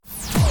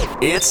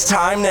It's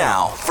time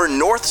now for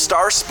North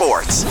Star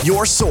Sports,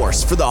 your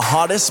source for the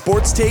hottest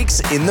sports takes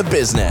in the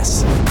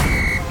business.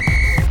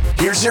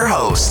 Here's your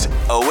host,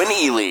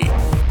 Oleinik.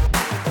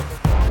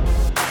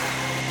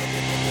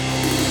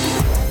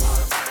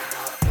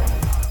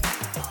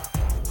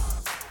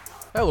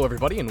 Hello,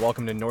 everybody, and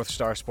welcome to North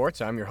Star Sports.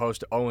 I'm your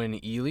host,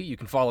 Owen Ely. You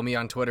can follow me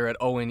on Twitter at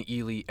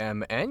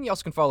OwenEelyMN. You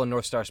also can follow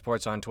North Star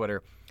Sports on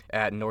Twitter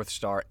at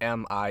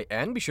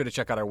northstarmin. Be sure to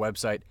check out our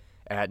website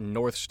at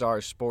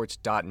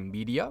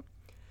northstarsports.media.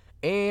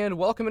 And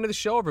welcome into the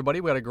show,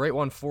 everybody. We got a great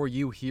one for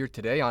you here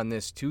today on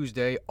this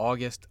Tuesday,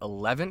 August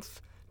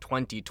 11th,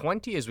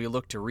 2020, as we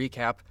look to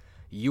recap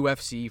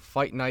UFC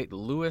Fight Night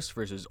Lewis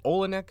versus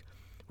Oleinik,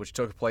 which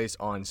took place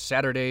on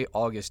Saturday,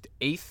 August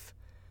 8th.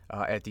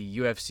 At the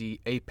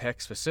UFC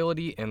Apex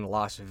facility in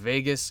Las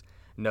Vegas,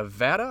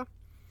 Nevada.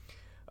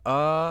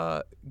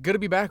 Good to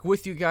be back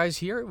with you guys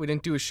here. We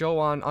didn't do a show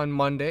on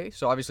Monday,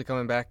 so obviously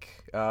coming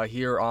back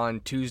here on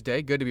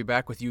Tuesday. Good to be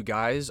back with you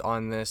guys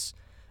on this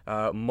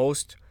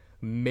most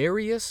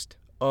merriest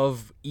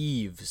of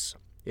eves.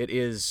 It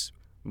is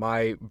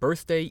my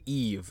birthday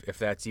eve, if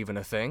that's even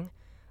a thing.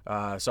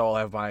 So I'll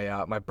have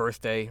my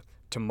birthday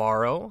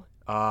tomorrow.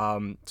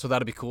 So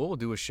that'll be cool. We'll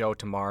do a show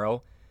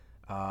tomorrow.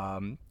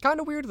 Kind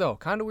of weird though.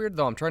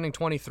 I'm turning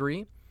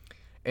 23,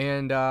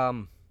 and I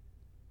don't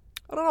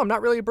know. I'm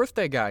not really a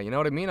birthday guy. You know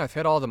what I mean? I've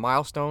hit all the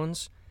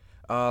milestones,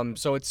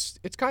 so it's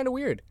kind of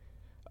weird.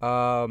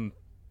 Didn't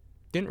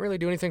really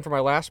do anything for my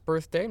last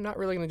birthday. I'm not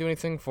really gonna do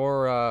anything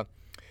for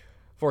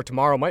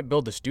tomorrow. Might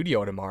build the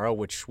studio tomorrow,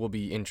 which will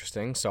be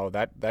interesting. So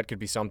that could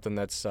be something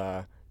that's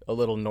a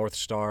little North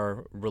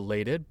Star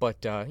related.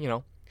 But you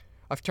know,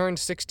 I've turned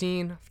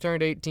 16. I've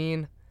turned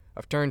 18.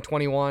 I've turned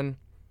 21.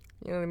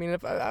 You know what I mean?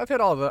 I've hit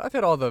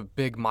all the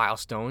big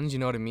milestones. You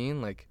know what I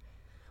mean? Like,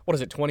 what is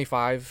it?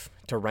 25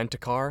 to rent a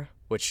car,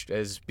 which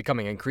is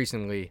becoming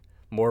increasingly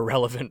more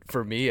relevant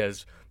for me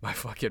as my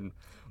fucking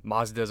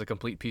Mazda is a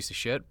complete piece of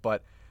shit.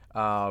 But,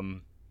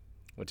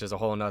 which is a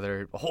whole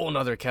nother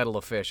kettle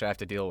of fish I have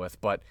to deal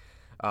with. But,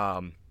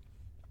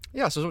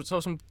 yeah. So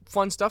some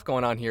fun stuff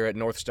going on here at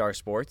North Star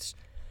Sports.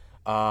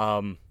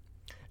 Not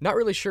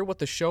really sure what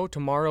the show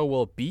tomorrow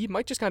will be.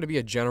 Might just kind of be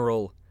a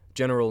general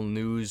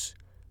news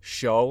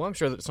show. I'm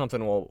sure that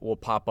something will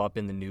pop up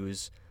in the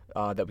news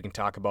that we can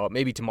talk about.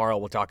 Maybe tomorrow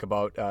we'll talk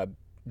about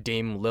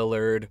Dame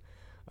Lillard.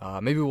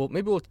 Maybe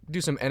we'll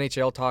do some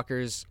NHL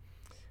talkers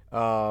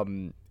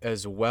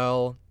as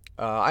well.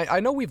 I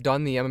know we've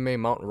done the MMA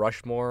Mount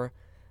Rushmore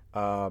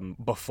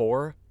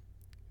before,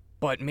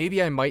 but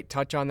maybe I might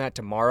touch on that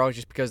tomorrow,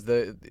 just because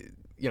in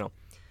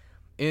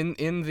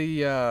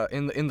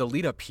the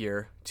lead up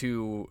here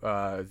to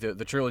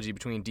the trilogy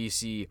between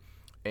DC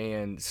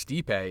and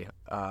Stipe,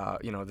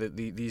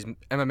 these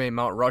MMA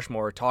Mount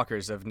Rushmore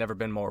talkers have never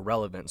been more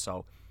relevant.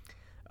 So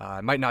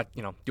I might not,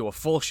 do a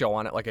full show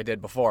on it like I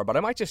did before, but I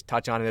might just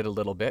touch on it a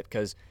little bit,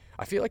 because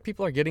I feel like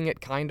people are getting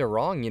it kind of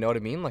wrong. You know what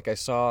I mean? Like I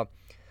saw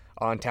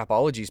on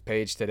Tapology's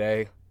page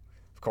today.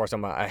 Of course,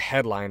 I'm a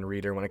headline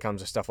reader when it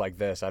comes to stuff like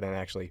this. I didn't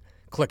actually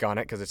click on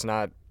it because it's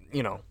not,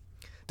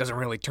 doesn't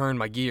really turn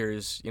my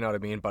gears. You know what I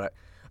mean? But I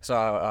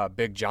saw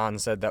Big John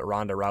said that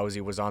Ronda Rousey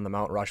was on the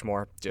Mount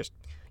Rushmore. Just,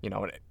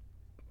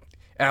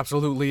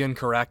 absolutely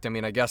incorrect. I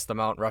mean, I guess the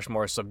Mount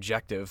Rushmore is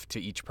subjective to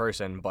each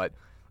person, but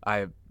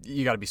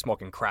you got to be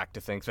smoking crack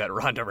to think that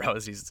Ronda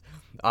Rousey's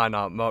on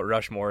Mount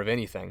Rushmore of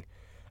anything.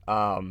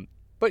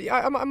 But yeah,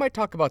 I might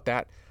talk about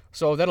that.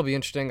 So that'll be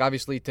interesting.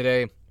 Obviously,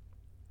 today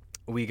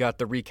we got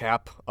the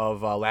recap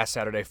of last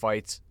Saturday's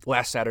fights.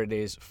 Probably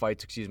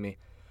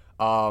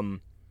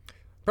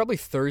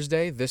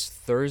this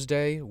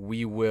Thursday,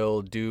 we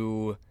will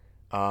do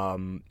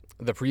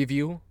the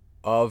preview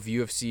of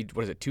UFC.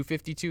 What is it?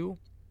 252.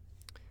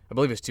 I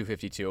believe it's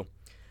 252.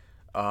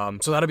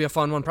 So that'll be a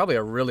fun one, probably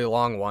a really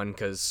long one,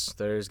 because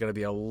there's going to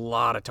be a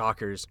lot of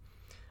talkers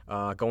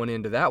going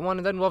into that one.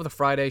 And then we'll have the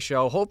Friday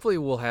show. Hopefully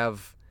we'll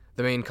have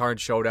the main card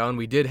showdown.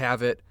 We did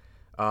have it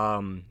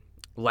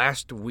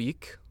last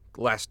week.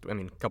 A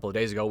couple of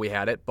days ago we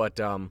had it, but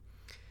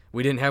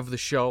we didn't have the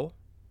show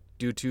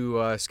due to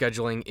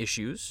scheduling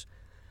issues.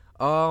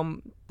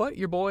 But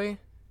your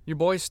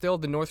boy's still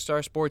the North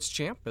Star Sports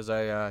champ, as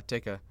I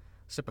take a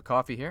sip of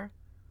coffee here.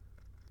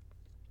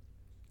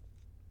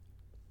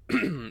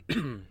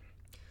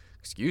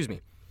 Excuse me.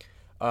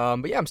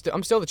 But yeah,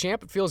 I'm still the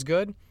champ. It feels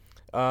good.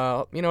 You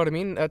know what I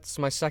mean? That's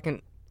my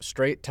second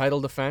straight title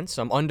defense.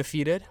 I'm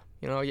undefeated.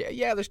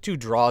 Yeah, there's 2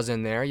 draws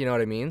in there. You know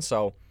what I mean?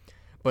 So,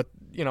 but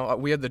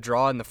we had the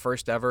draw in the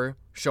first ever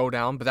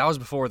showdown, but that was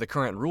before the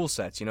current rule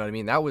sets. You know what I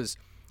mean? That was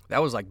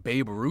like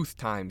Babe Ruth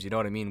times. You know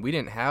what I mean? We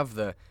didn't have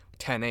the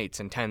 10-8s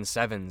and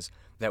 10-7s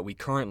that we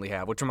currently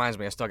have. Which reminds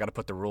me, I still got to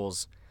put the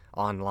rules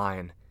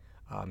online.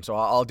 So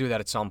I'll do that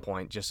at some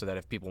point, just so that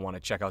if people want to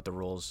check out the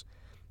rules,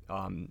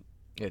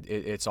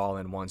 it's all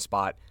in one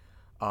spot.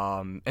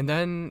 And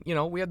then,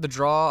 we had the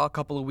draw a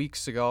couple of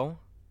weeks ago,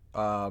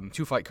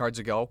 2 fight cards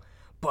ago.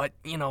 But,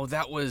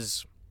 that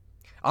was...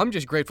 I'm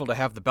just grateful to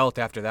have the belt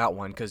after that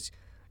one, because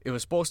it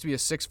was supposed to be a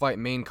 6-fight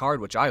main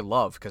card, which I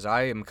love, because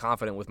I am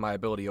confident with my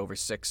ability over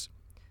six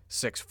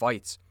 6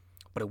 fights,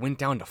 but it went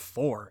down to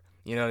 4.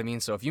 You know what I mean?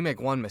 So if you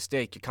make one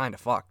mistake, you're kind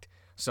of fucked.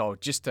 So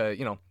just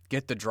to,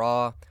 get the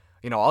draw,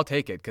 I'll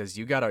take it because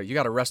you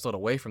gotta wrestle it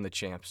away from the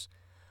champs.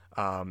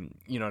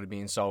 You know what I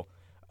mean? So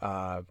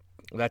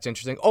that's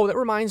interesting. Oh, that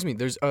reminds me.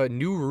 There's a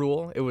new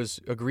rule. It was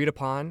agreed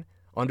upon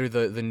under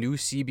the new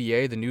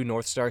CBA, the new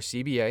North Star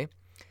CBA.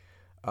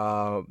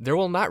 There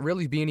will not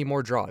really be any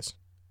more draws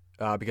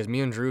because me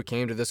and Drew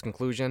came to this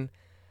conclusion.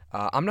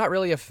 I'm not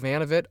really a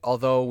fan of it,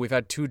 although we've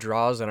had 2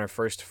 draws in our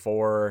first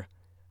 4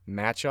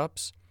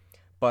 matchups.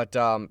 But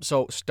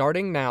so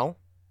starting now,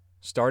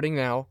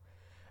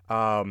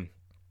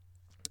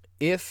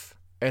 if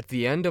at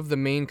the end of the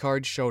main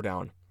card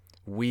showdown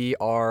we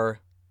are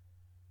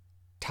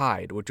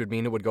tied, which would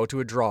mean it would go to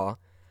a draw,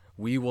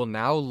 we will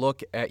now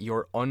look at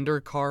your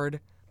undercard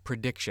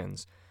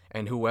predictions,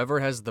 and whoever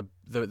has the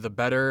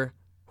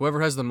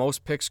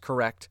most picks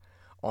correct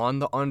on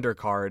the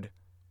undercard,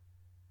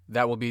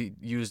 that will be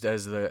used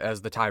as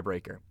the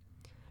tiebreaker.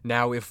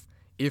 Now,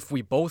 if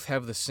we both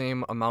have the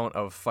same amount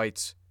of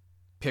fights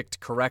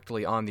picked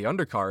correctly on the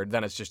undercard,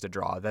 then it's just a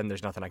draw. Then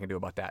there's nothing I can do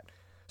about that.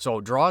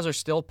 So draws are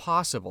still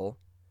possible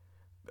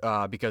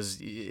because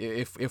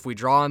if we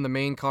draw on the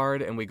main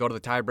card and we go to the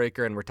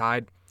tiebreaker and we're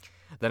tied,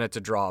 then it's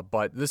a draw.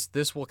 But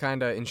this will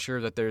kind of ensure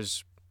that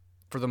there's,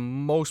 for the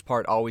most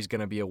part, always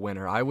going to be a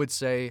winner. I would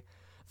say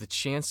the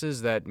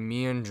chances that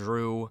me and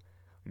Drew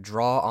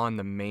draw on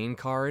the main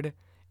card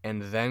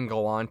and then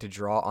go on to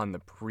draw on the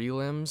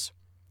prelims,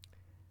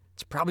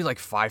 it's probably like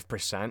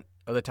 5%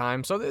 of the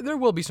time. So there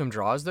will be some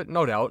draws, that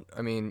no doubt.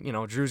 I mean,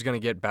 Drew's going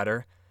to get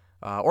better.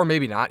 Or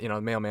maybe not.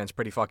 The mailman's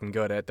pretty fucking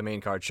good at the main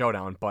card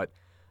showdown. But,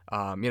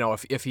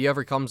 if he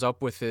ever comes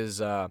up with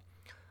his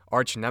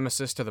arch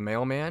nemesis to the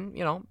mailman,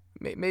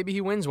 maybe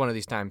he wins one of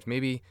these times.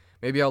 Maybe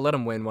I'll let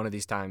him win one of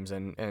these times.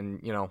 And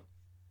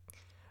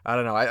I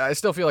don't know. I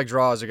still feel like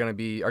draws are gonna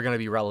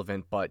be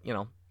relevant. But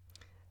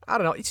I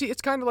don't know.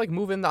 It's kind of like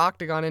moving the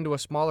octagon into a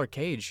smaller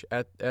cage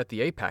at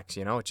the Apex.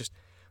 It just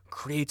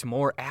creates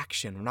more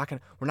action.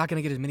 We're not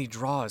gonna get as many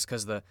draws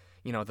because the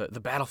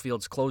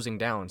battlefield's closing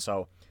down.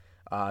 So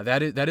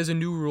that is a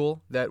new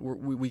rule that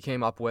we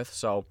came up with.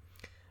 So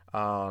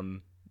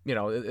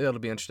it'll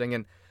be interesting.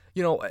 And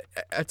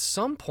at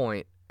some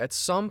point,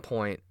 this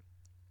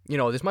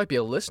might be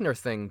a listener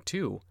thing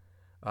too.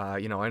 I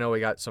know we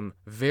got some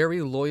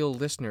very loyal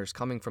listeners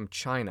coming from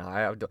China.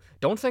 I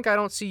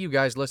don't see you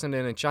guys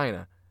listening in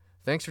China.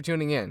 Thanks for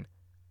tuning in.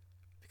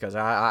 Because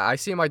I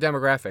see my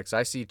demographics.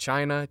 I see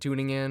China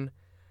tuning in.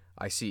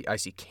 I see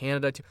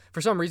Canada.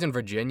 For some reason,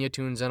 Virginia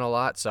tunes in a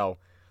lot. So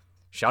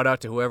shout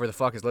out to whoever the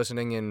fuck is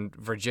listening in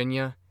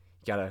Virginia.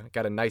 You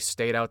got a nice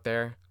state out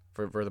there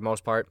for the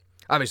most part.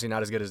 Obviously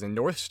not as good as the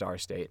North Star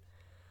state.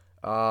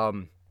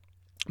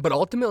 But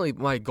ultimately,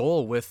 my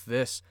goal with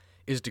this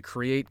is to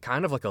create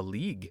kind of like a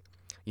league.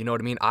 You know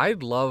what I mean?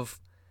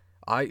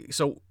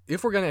 So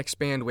if we're going to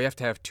expand, we have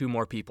to have 2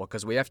 more people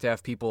because we have to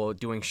have people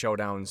doing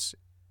showdowns.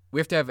 We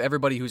have to have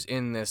everybody who's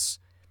in this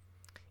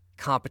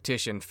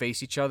competition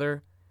face each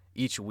other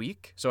each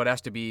week. So it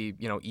has to be,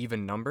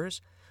 even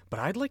numbers. But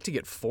I'd like to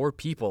get 4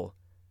 people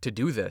to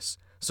do this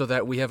so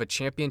that we have a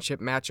championship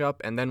matchup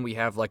and then we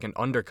have like an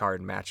undercard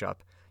matchup.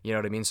 You know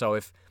what I mean? So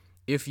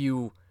if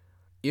you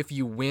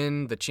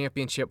win the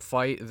championship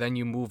fight, then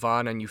you move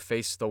on and you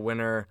face the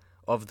winner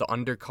of the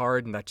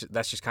undercard, and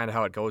that's just kind of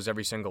how it goes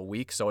every single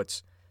week. So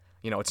it's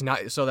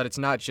it's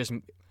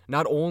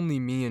not only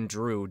me and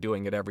Drew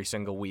doing it every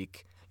single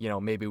week.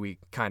 Maybe we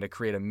kind of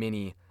create a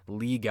mini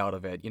league out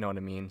of it. You know what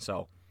I mean?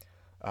 So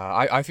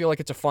I feel like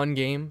it's a fun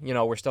game.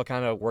 We're still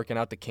kind of working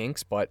out the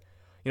kinks, but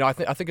I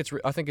think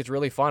it's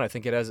really fun. I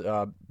think it has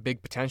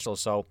big potential.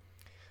 So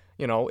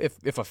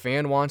if a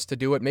fan wants to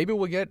do it, maybe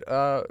we'll get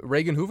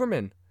Reagan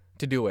Hooverman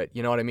to do it.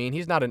 You know what I mean?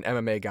 He's not an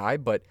MMA guy,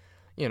 but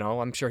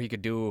I'm sure he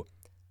could do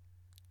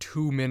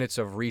 2 minutes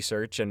of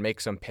research and make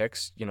some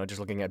picks. Just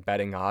looking at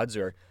betting odds,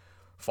 or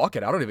fuck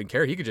it, I don't even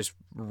care. He could just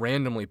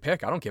randomly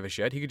pick. I don't give a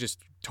shit. He could just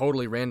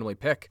totally randomly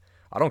pick.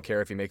 I don't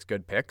care if he makes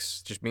good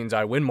picks. It just means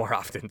I win more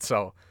often.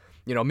 So,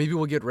 maybe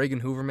we'll get Reagan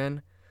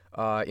Hooverman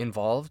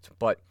involved.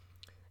 But,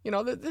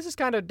 this is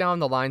kind of down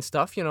the line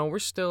stuff. We're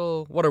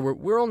still,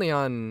 we're only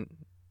on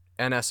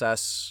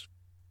NSS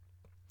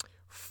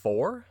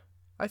 4,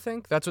 I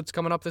think. That's what's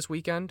coming up this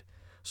weekend.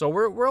 So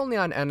we're only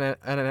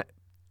on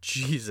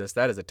Jesus,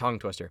 that is a tongue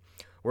twister.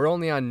 We're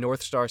only on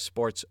North Star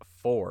Sports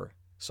 4.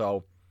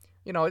 So,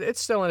 it's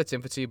still in its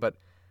infancy, but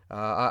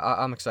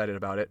I'm excited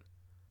about it.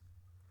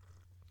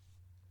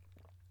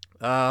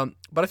 But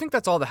I think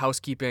that's all the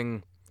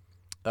housekeeping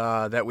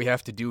that we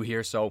have to do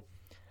here. So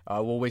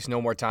we'll waste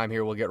no more time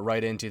here. We'll get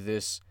right into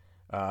this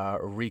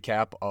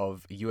recap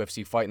of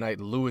UFC Fight Night,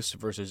 Lewis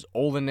versus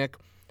Oleinik.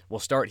 We'll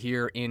start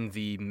here in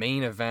the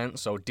main event.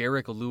 So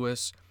Derek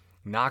Lewis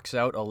knocks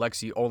out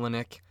Alexei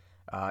Oleinik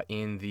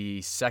in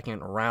the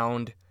second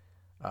round.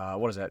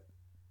 What is that?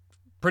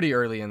 Pretty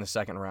early in the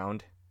second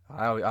round.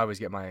 I always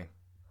get my...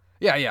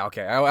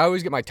 okay. I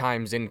always get my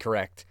times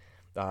incorrect.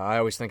 I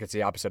always think it's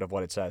the opposite of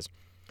what it says.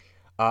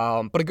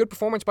 But a good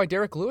performance by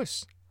Derek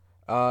Lewis.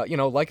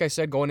 Like I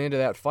said, going into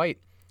that fight,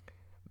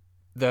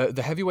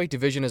 the heavyweight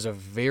division is a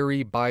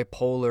very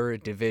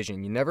bipolar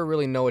division. You never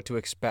really know what to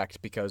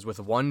expect because with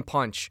one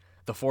punch,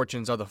 the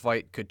fortunes of the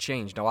fight could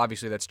change. Now,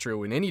 obviously, that's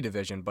true in any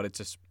division, but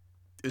it's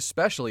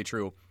especially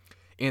true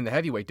in the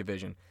heavyweight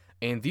division.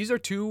 And these are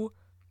two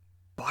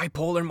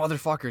bipolar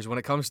motherfuckers when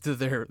it comes to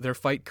their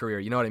fight career.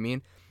 You know what I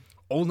mean?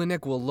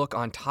 Oleinik will look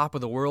on top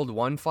of the world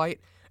one fight,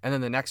 and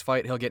then the next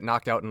fight he'll get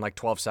knocked out in like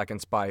 12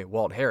 seconds by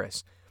Walt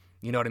Harris.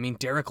 You know what I mean?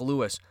 Derek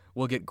Lewis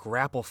will get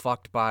grapple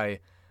fucked by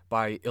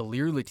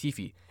Ilir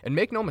Latifi. And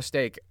make no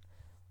mistake,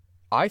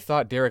 I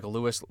thought Derek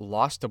Lewis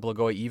lost to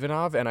Blagoy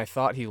Ivanov, and I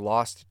thought he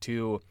lost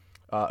to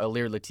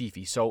Ilir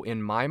Latifi. So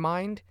in my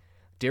mind,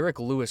 Derek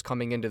Lewis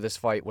coming into this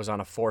fight was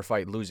on a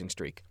 4-fight losing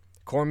streak.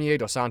 Cormier,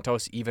 Dos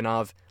Santos,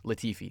 Ivanov,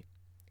 Latifi.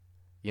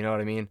 You know what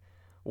I mean?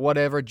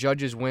 Whatever,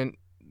 judges went,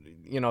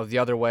 the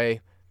other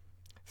way.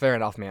 Fair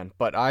enough, man.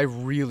 But I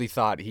really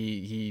thought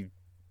he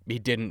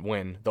didn't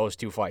win those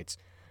two fights.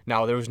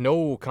 Now, there was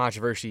no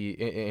controversy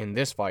in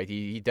this fight.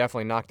 He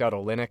definitely knocked out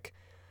Oleinik.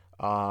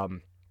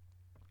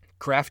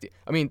 Crafty.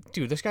 I mean,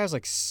 dude, this guy's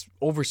like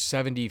over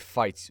 70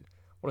 fights.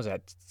 What is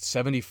that?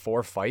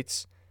 74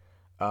 fights?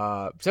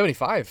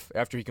 75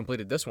 after he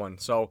completed this one.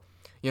 So,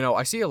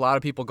 I see a lot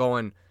of people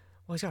going,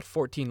 well, he's got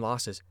 14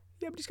 losses.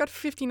 Yeah, but he's got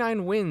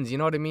 59 wins. You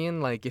know what I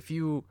mean? Like, if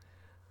you...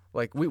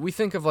 Like, we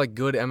think of, like,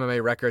 good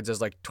MMA records as,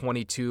 like,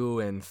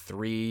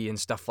 22-3 and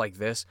stuff like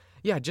this.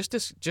 Yeah, just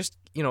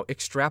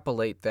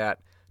extrapolate that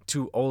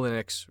to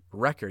Oleinik's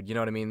record. You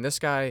know what I mean? This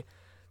guy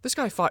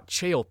fought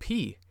Chael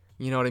P.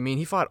 You know what I mean?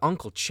 He fought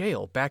Uncle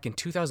Chael back in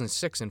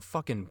 2006 in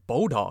fucking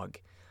Bodog.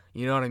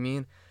 You know what I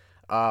mean?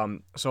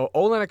 So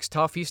Oleinik's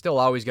tough. He's still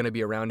always going to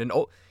be around. And,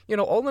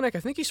 Oleinik, I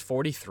think he's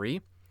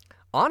 43.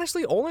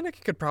 Honestly,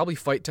 Oleinik could probably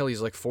fight till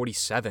he's, like,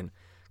 47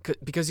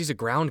 because he's a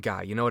ground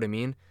guy. You know what I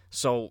mean?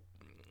 So...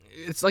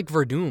 It's like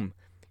Verdum,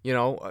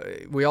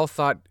 we all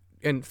thought,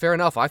 and fair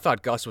enough, I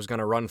thought Gus was going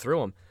to run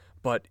through him.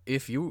 But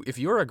if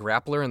you're a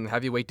grappler in the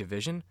heavyweight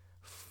division,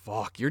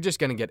 fuck, you're just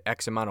going to get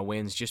X amount of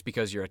wins just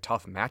because you're a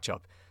tough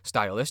matchup.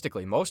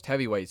 Stylistically, most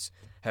heavyweights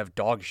have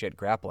dog shit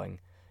grappling,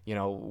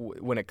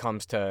 when it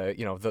comes to,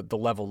 the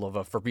level of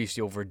a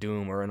Fabricio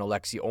Verdum or an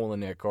Alexei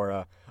Oleinik or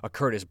a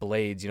Curtis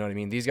Blades, you know what I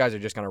mean? These guys are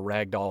just going to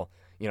ragdoll,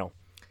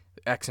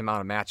 X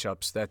amount of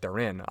matchups that they're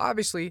in.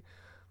 Obviously,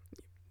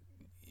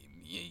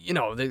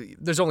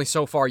 there's only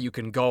so far you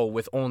can go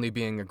with only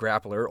being a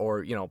grappler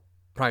or,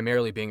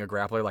 primarily being a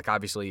grappler. Like,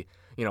 obviously,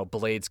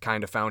 Blades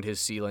kind of found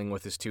his ceiling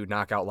with his 2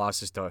 knockout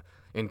losses to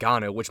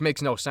Ngannou, which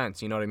makes no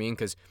sense, you know what I mean?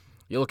 Because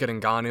you look at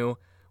Ngannou,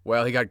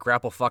 well, he got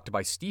grapple fucked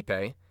by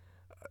Stipe.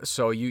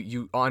 So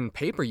you on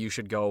paper, you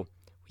should go,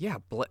 yeah,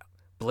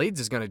 Blades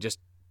is going to just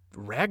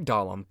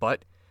ragdoll him.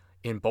 But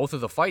in both of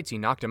the fights, he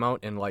knocked him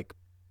out in, like,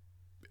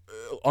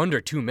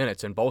 under 2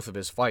 minutes in both of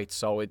his fights.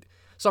 So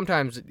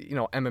sometimes,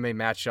 MMA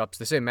matchups,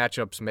 they say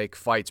matchups make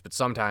fights, but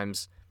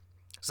sometimes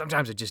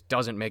it just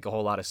doesn't make a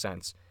whole lot of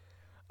sense.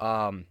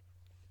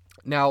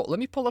 Now, let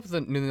me pull up the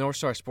North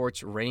Star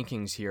Sports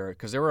rankings here,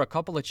 because there were a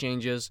couple of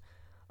changes.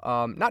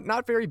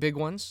 Not very big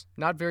ones.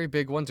 Not very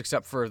big ones,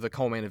 except for the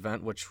co-main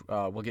event, which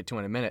we'll get to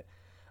in a minute.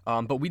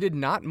 But we did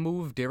not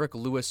move Derek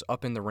Lewis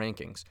up in the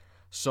rankings.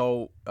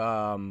 So,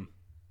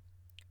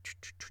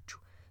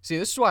 see,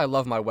 this is why I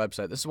love my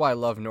website. This is why I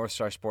love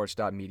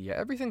northstarsports.media.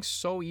 Everything's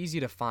so easy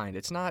to find.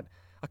 It's not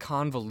a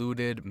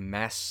convoluted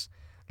mess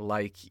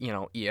like,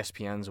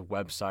 ESPN's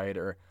website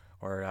or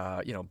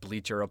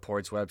Bleacher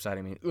Report's website.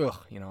 I mean,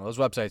 those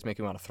websites make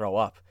you want to throw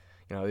up.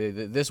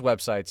 This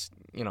website's,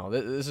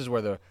 this is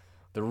where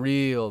the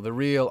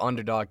real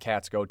underdog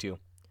cats go to.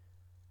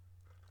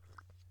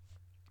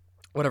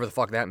 Whatever the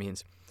fuck that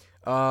means.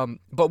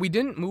 But we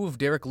didn't move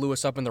Derek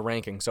Lewis up in the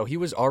rankings, so he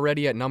was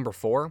already at number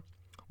 4.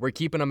 We're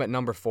keeping him at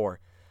number 4.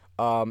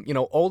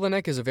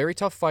 Oleinik is a very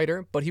tough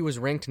fighter, but he was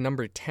ranked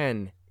number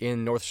 10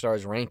 in North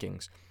Star's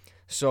rankings.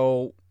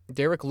 So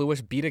Derek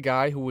Lewis beat a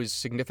guy who was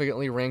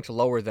significantly ranked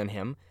lower than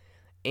him.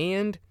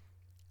 And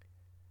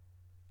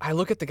I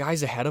look at the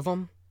guys ahead of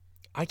him.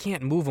 I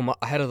can't move him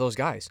ahead of those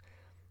guys.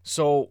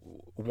 So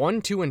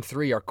 1, 2, and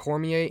 3 are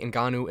Cormier,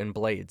 Ngannou, and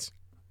Blades.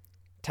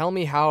 Tell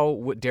me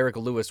how Derek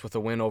Lewis with a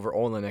win over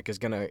Oleinik is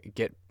going to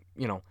get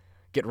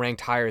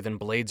ranked higher than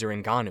Blades or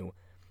Ngannou.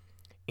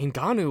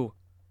 Ngannou,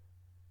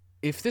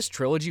 if this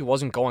trilogy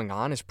wasn't going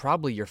on, is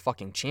probably your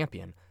fucking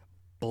champion.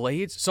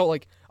 Blades, so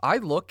like I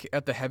look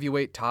at the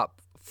heavyweight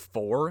top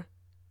 4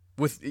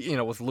 with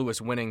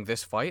Lewis winning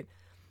this fight.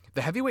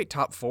 The heavyweight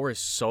top 4 is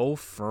so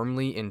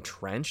firmly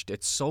entrenched.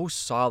 It's so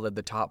solid,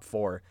 the top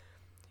 4.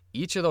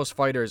 Each of those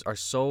fighters are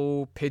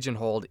so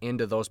pigeonholed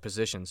into those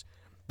positions.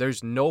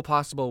 There's no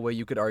possible way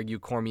you could argue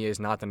Cormier is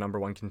not the number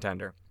 1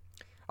 contender.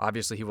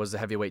 Obviously, he was the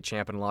heavyweight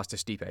champ and lost to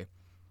Stipe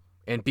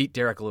and beat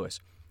Derek Lewis.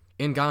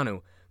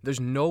 Ngannou, there's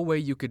no way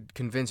you could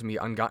convince me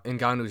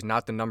Ngannou's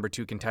not the number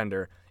 2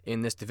 contender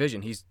in this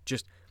division. He's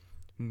just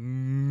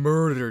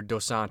murdered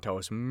Dos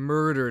Santos,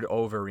 murdered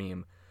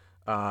Overeem,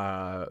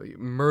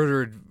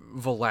 murdered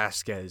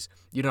Velasquez.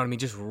 You know what I mean?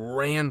 Just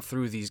ran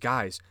through these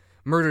guys.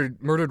 Murdered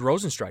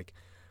Rosenstrike.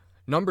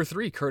 Number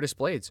 3, Curtis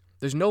Blades.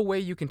 There's no way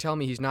you can tell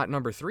me he's not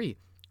number 3.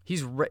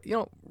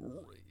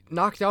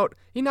 knocked out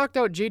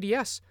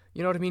JDS.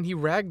 You know what I mean? He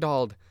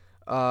ragdolled.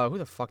 Who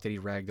the fuck did he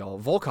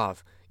ragdoll?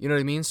 Volkov. You know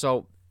what I mean?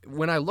 So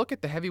when I look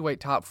at the heavyweight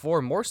top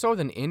 4, more so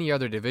than any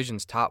other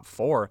division's top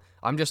 4,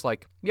 I'm just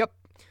like, yep,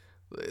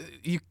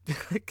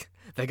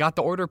 they got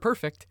the order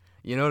perfect.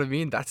 You know what I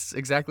mean? That's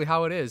exactly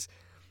how it is.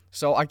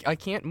 So I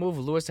can't move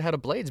Lewis ahead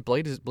of Blades.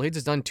 Blades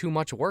has done too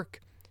much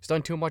work. He's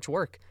done too much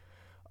work.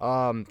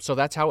 So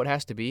that's how it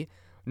has to be.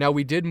 Now,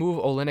 we did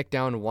move Oleinik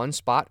down 1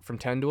 spot from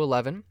 10 to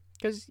 11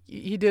 because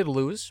he did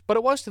lose, but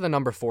it was to the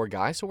number 4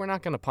 guy, so we're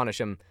not going to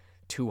punish him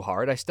too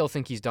hard. I still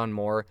think he's done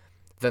more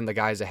than the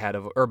guys ahead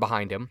of or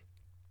behind him.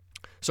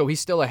 So he's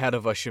still ahead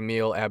of a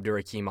Shamil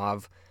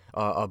Abdurakhimov,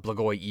 a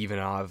Blagoy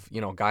Ivanov,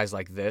 guys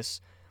like this.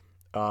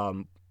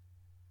 So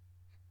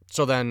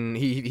then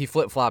he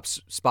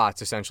flip-flops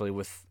spots essentially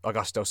with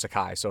Augusto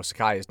Sakai. So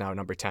Sakai is now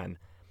number 10.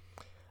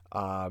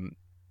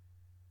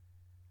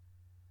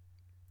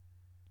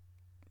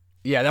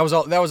 Yeah, that was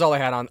all I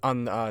had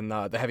on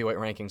the heavyweight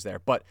rankings there.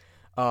 But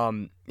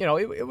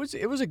it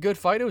was a good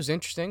fight. It was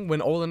interesting when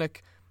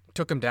Oleinik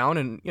took him down,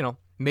 and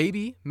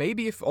maybe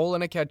if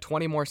Oleinik had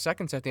 20 more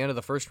seconds at the end of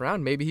the first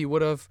round, maybe he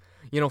would have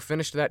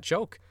finished that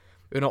choke.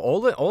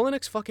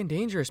 Oleinik's fucking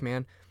dangerous,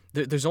 man.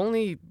 There's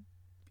only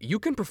you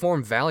can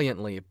perform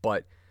valiantly,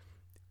 but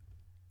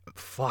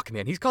fuck,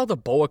 man, he's called the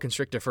boa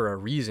constrictor for a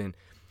reason.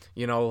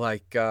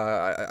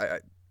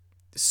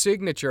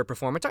 Signature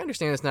performance. I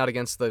understand it's not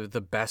against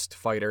the best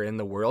fighter in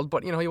the world,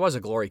 but he was a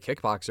glory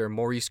kickboxer,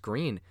 Maurice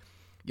Green.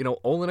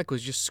 Oleinik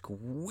was just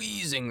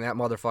squeezing that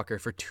motherfucker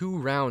for 2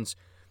 rounds,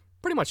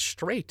 pretty much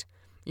straight.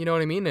 You know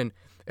what I mean?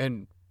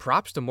 And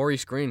props to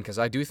Maurice Green, because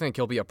I do think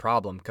he'll be a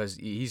problem, because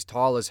he's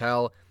tall as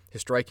hell.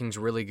 His striking's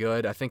really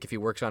good. I think if he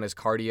works on his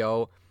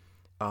cardio,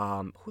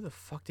 who the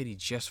fuck did he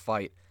just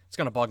fight? It's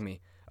gonna bug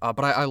me.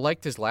 But I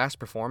liked his last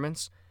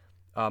performance.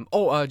 John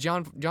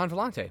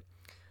Vellante.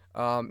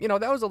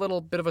 That was a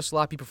little bit of a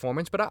sloppy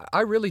performance, but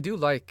I really do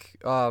like,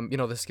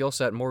 the skill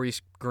set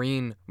Maurice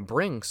Green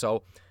brings.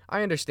 So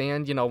I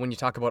understand, when you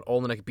talk about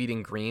Oleinik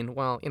beating Green,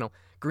 well,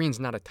 Green's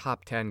not a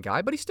top 10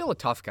 guy, but he's still a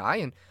tough guy.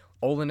 And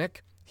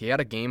Oleinik, he had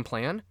a game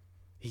plan.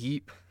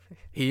 He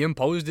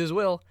imposed his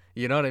will.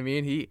 You know what I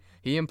mean?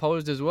 He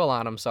imposed his will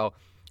on him. So,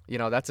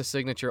 that's a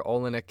signature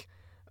Oleinik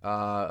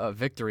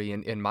victory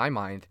in my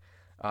mind.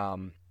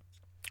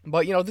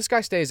 But, this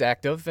guy stays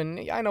active,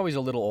 and I know he's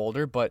a little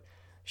older, but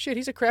shit,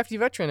 he's a crafty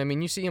veteran. I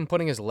mean, you see him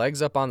putting his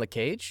legs up on the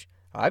cage.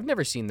 I've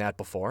never seen that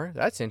before.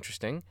 That's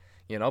interesting,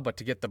 but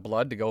to get the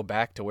blood to go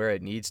back to where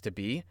it needs to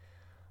be.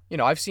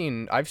 I've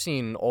seen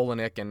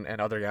Oleinik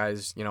and other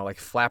guys, like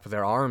flap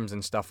their arms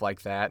and stuff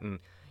like that, and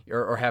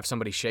or have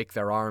somebody shake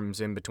their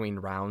arms in between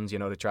rounds,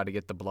 to try to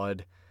get the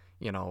blood,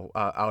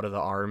 out of the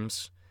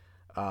arms.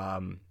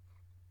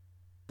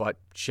 But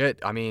shit,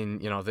 I mean,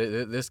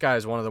 this guy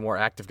is one of the more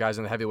active guys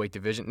in the heavyweight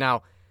division.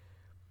 Now,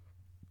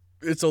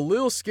 it's a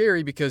little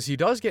scary because he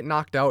does get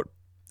knocked out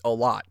a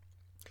lot.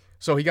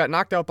 So he got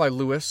knocked out by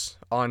Lewis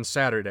on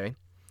Saturday.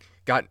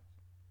 Got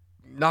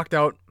knocked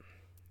out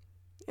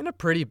in a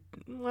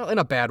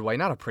bad way.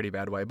 Not a pretty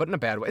bad way, but in a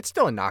bad way. It's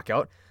still a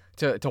knockout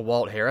to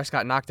Walt Harris.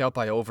 Got knocked out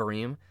by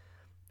Overeem.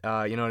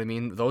 You know what I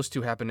mean? Those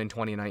two happened in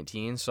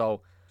 2019.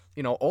 So,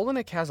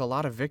 Oleinik has a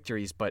lot of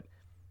victories, but,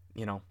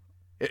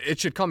 it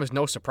should come as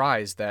no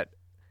surprise that,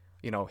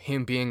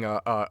 him being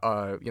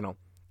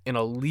an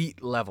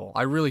elite level,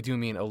 I really do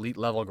mean elite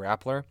level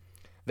grappler,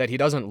 that he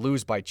doesn't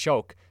lose by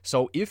choke.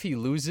 So if he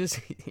loses,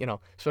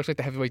 especially at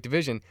the heavyweight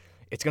division,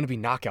 it's going to be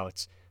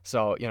knockouts.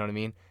 So, you know what I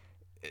mean?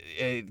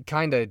 It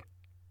kind of,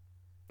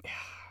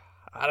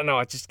 I don't know,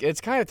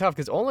 it's kind of tough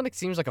because Oleinik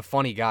seems like a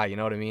funny guy, you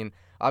know what I mean?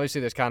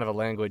 Obviously, there's kind of a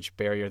language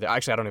barrier there.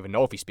 Actually, I don't even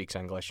know if he speaks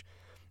English.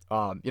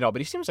 But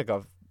he seems like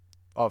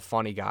a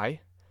funny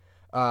guy.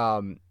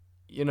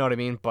 You know what I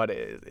mean? But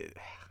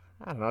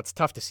I don't know, it's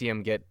tough to see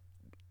him get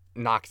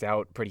knocked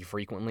out pretty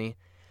frequently.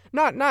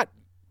 Not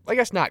I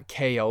guess not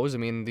KOs. I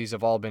mean, these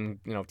have all been,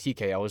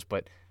 TKOs,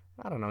 but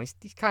I don't know.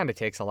 He kind of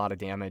takes a lot of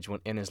damage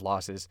in his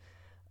losses,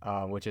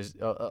 which is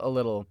a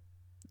little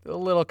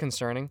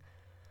concerning.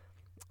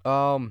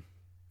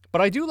 But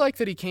I do like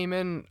that he came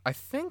in, I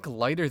think,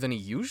 lighter than he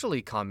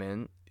usually comes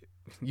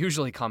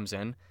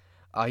in.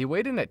 He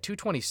weighed in at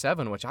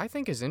 227, which I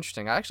think is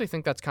interesting. I actually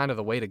think that's kind of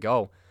the way to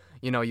go.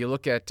 You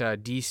look at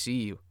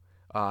DC,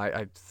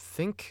 I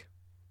think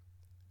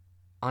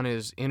on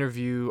his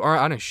interview or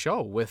on his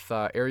show with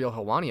Ariel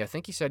Helwani, I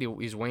think he said he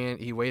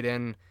weighed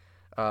in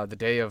the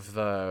day of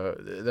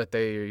that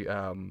they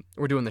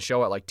were doing the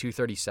show at like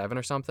 237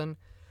 or something.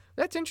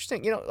 That's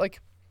interesting,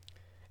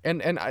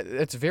 and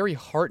it's very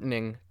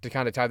heartening to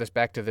kind of tie this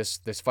back to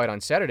this fight on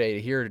Saturday,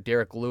 to hear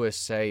Derek Lewis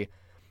say,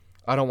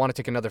 I don't want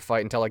to take another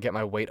fight until I get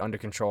my weight under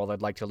control.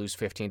 I'd like to lose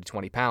 15 to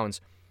 20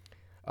 pounds.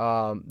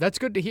 That's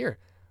good to hear.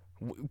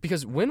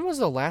 Because when was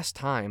the last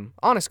time,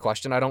 honest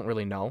question, I don't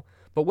really know,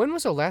 but when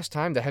was the last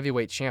time the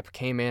heavyweight champ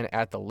came in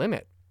at the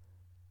limit?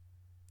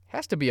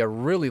 Has to be a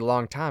really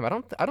long time.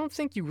 I don't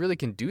think you really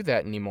can do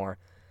that anymore.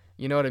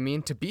 You know what I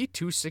mean? To be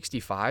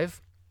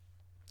 265,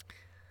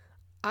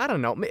 I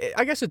don't know.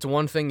 I guess it's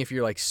one thing if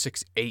you're like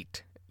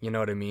 6'8", you know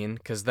what I mean?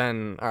 Because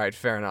then, all right,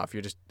 fair enough.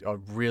 You're just a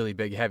really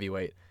big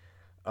heavyweight.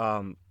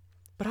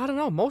 But I don't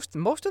know. Most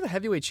of the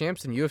heavyweight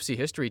champs in UFC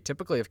history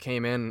typically have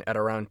came in at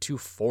around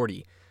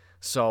 240.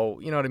 So,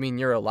 you know what I mean?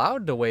 You're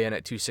allowed to weigh in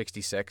at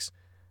 266,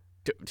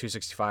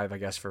 265, I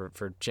guess,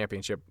 for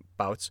championship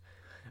bouts.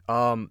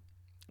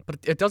 But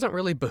it doesn't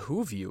really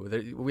behoove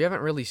you. We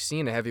haven't really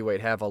seen a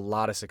heavyweight have a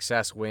lot of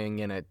success weighing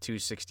in at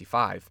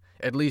 265,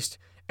 at least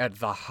at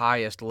the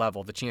highest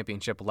level, the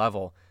championship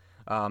level.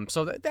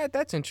 So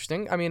that's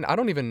interesting. I mean, I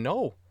don't even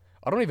know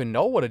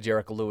what a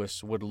Derek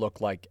Lewis would look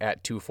like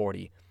at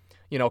 240.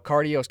 You know,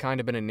 cardio's kind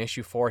of been an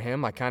issue for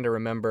him. I kind of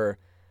remember,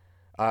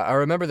 I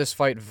remember this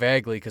fight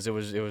vaguely because it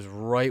was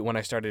right when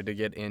I started to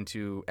get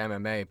into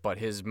MMA. But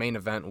his main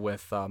event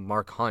with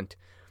Mark Hunt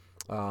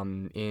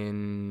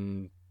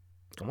in,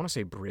 I want to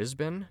say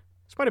Brisbane.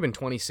 This might have been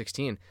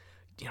 2016.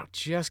 You know,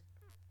 just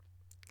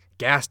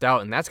gassed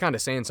out, and that's kind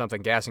of saying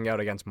something. Gassing out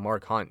against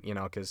Mark Hunt, you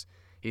know, because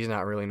he's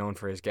not really known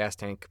for his gas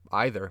tank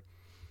either.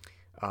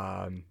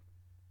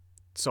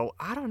 So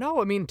I don't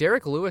know. I mean,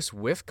 Derek Lewis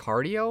with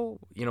cardio,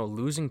 you know,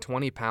 losing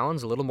 20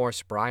 pounds, a little more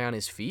spry on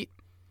his feet.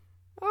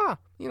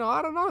 You know,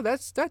 I don't know.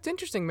 That's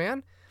interesting,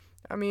 man.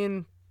 I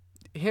mean,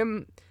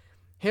 him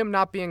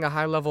not being a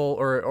high level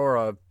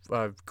or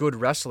a good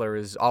wrestler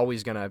is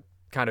always gonna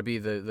kind of be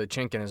the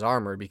chink in his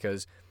armor,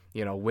 because,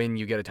 you know, when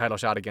you get a title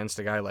shot against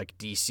a guy like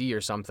DC or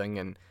something,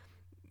 and,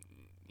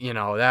 you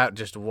know, that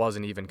just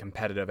wasn't even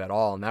competitive at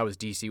all, and that was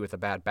DC with a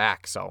bad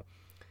back. So,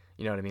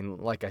 you know what I mean?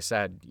 Like I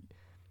said,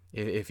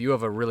 if you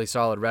have a really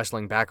solid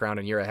wrestling background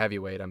and you're a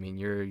heavyweight, I mean,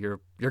 you're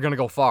gonna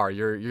go far.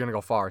 You're gonna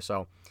go far.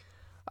 So,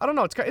 I don't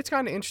know. It's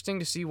kind of interesting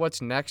to see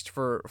what's next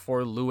for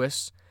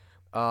Lewis.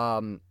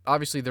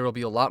 Obviously, there will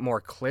be a lot more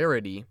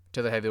clarity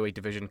to the heavyweight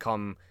division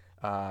come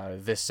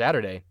this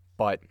Saturday,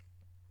 but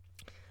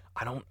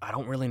I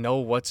don't really know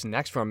what's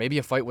next for him. Maybe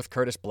a fight with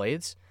Curtis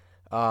Blades,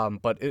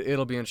 but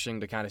it'll be interesting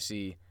to kind of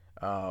see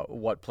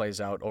what plays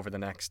out over the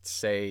next,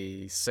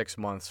 say, 6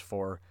 months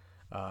for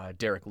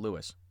Derek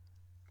Lewis.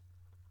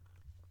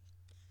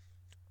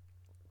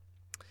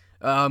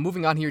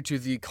 Moving on here to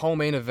the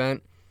co-main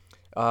event,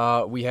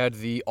 we had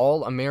the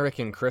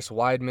All-American Chris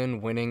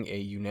Weidman winning a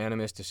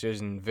unanimous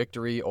decision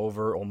victory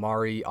over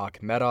Omari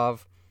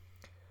Akhmedov.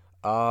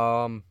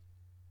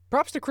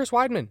 Props to Chris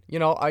Weidman. You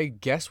know, I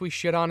guess we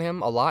shit on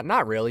him a lot.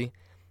 Not really.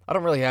 I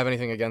don't really have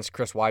anything against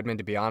Chris Weidman,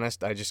 to be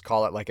honest. I just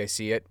call it like I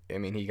see it. I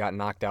mean, he got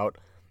knocked out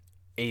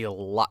a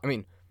lot. I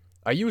mean,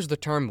 I use the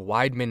term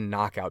Weidman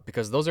knockout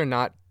because those are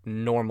not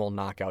normal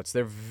knockouts.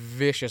 They're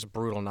vicious,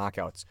 brutal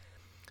knockouts.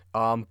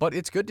 But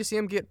it's good to see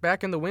him get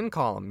back in the win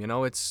column. You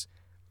know, it's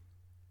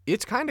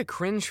kind of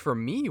cringe for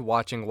me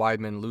watching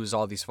Weidman lose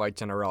all these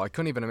fights in a row. I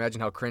couldn't even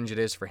imagine how cringe it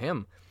is for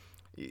him.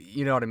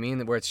 You know what I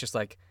mean? Where it's just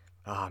like,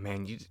 oh,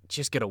 man, you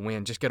just get a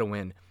win. Just get a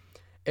win.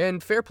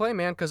 And fair play,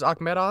 man, because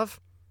Akhmedov,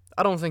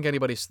 I don't think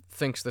anybody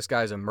thinks this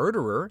guy's a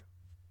murderer,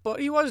 but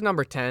he was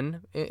number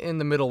 10 in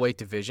the middleweight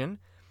division.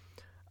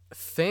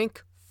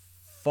 Thank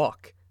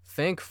fuck.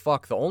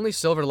 The only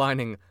silver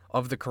lining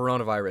of the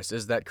coronavirus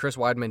is that Chris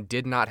Weidman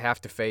did not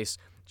have to face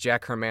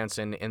Jack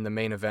Hermanson in the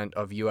main event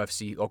of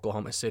UFC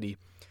Oklahoma City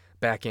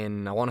back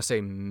in, I want to say,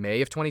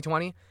 May of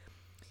 2020,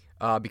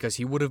 because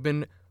he would have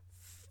been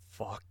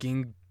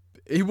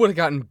he would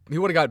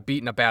have got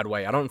beaten a bad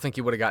way. I don't think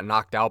he would have got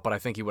knocked out, but I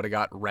think he would have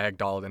got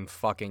ragdolled and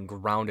fucking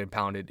ground and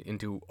pounded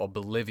into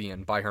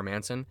oblivion by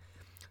Hermanson.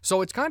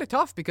 So it's kind of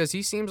tough because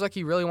he seems like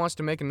he really wants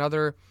to make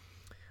another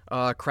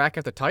crack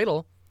at the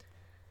title.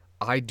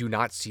 I do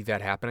not see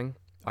that happening.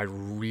 I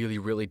really,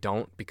 really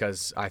don't,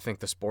 because I think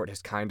the sport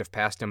has kind of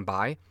passed him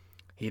by.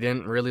 He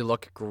didn't really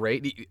look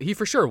great. He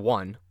for sure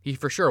won.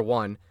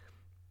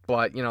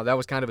 But, you know, that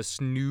was kind of a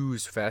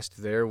snooze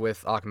fest there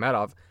with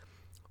Akhmedov.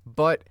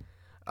 But,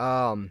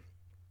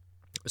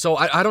 so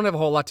I don't have a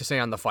whole lot to say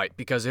on the fight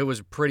because it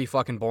was pretty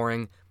fucking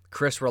boring.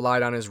 Chris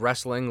relied on his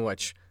wrestling,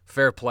 which,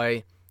 fair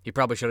play. He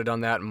probably should have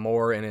done that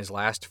more in his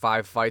last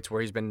 5 fights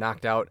where he's been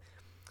knocked out.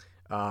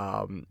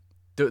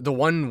 The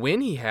one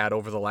win he had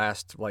over the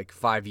last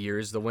 5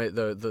 years,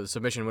 the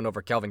submission win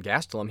over Kelvin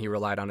Gastelum, he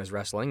relied on his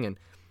wrestling and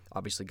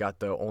obviously got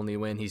the only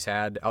win he's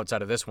had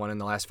outside of this one in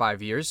the last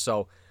 5 years.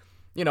 So,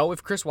 you know,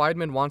 if Chris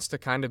Weidman wants to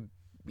kind of,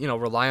 you know,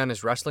 rely on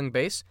his wrestling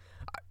base,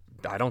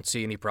 I don't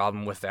see any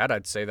problem with that.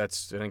 I'd say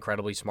that's an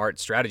incredibly smart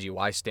strategy.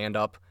 Why stand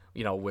up,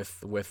 you know,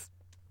 with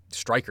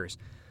strikers?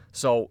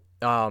 So,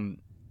 when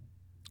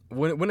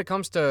it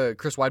comes to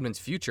Chris Weidman's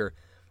future,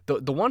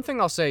 the one thing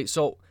I'll say,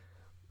 so.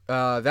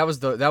 That was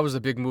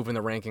the big move in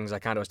the rankings I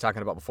kind of was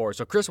talking about before.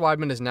 So Chris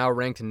Weidman is now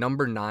ranked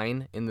number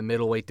 9 in the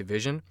middleweight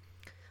division.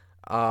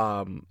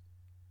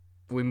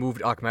 We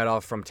moved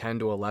Akhmedov from 10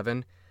 to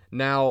 11.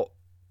 Now,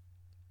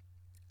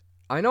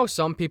 I know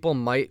some people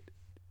might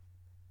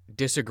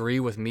disagree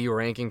with me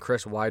ranking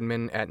Chris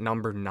Weidman at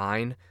number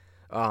 9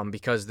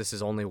 because this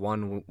is only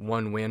one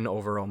win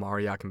over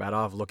Omari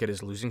Akhmedov. Look at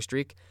his losing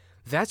streak.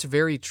 That's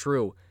very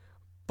true,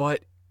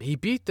 but he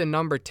beat the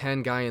number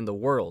 10 guy in the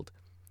world.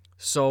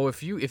 So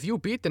if you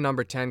beat the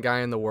number 10 guy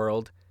in the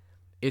world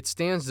it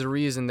stands to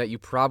reason that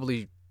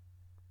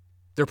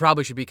there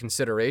probably should be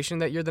consideration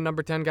that you're the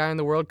number 10 guy in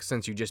the world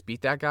since you just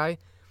beat that guy.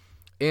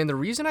 And the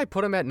reason I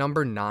put him at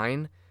number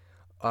 9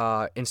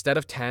 instead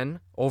of 10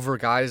 over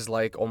guys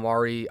like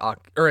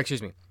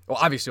obviously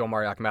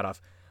Omari Akhmedov,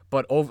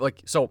 but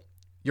so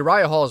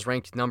Uriah Hall is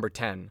ranked number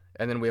 10,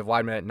 and then we have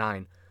Weidman at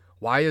 9.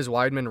 Why is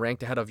Weidman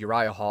ranked ahead of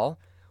Uriah Hall?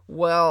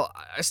 Well,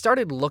 I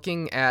started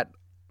looking at,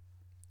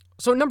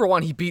 so number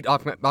 1, he beat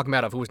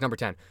Akhmedov, who was number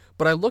 10,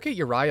 but I look at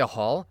Uriah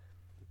Hall,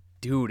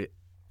 dude,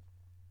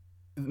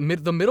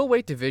 the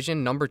middleweight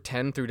division, number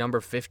 10 through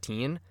number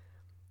 15,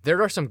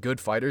 there are some good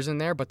fighters in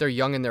there, but they're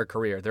young in their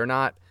career.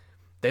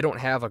 They don't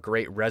have a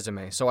great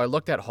resume. So I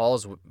looked at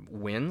Hall's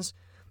wins.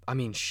 I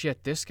mean,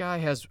 shit, this guy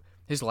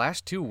his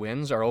last 2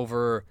 wins are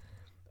over,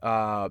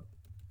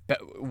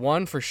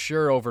 one for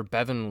sure over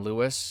Bevon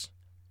Lewis,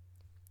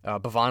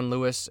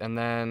 and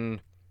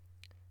then,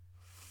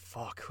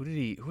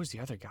 who was the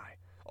other guy?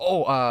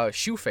 Oh,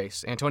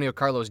 Shoeface, Antonio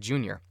Carlos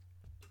Jr.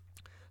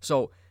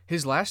 So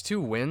his last 2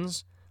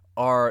 wins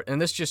are, and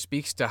this just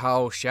speaks to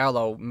how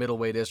shallow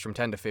middleweight is from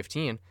 10 to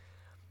 15,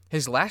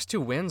 his last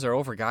 2 wins are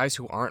over guys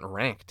who aren't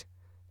ranked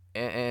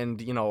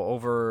and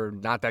over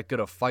not that good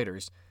of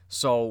fighters.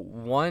 So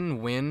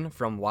 1 win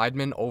from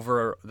Weidman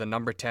over the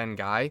number 10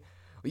 guy.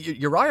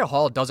 Uriah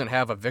Hall doesn't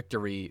have a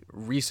victory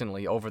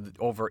recently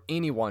over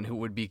anyone who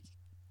would be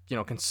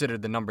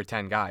considered the number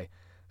 10 guy.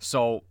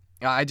 So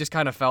I just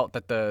kind of felt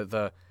that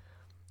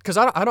because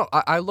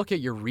I look at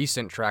your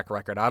recent track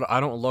record. I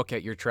don't look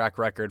at your track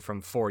record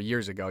from 4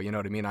 years ago. You know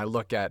what I mean? I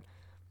look at,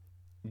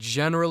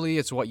 generally,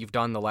 it's what you've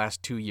done the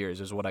last 2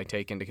 years is what I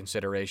take into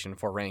consideration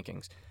for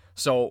rankings.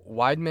 So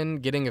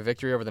Weidman getting a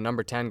victory over the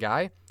number 10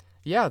 guy,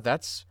 yeah,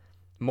 that's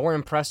more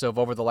impressive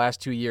over the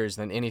last 2 years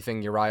than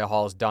anything Uriah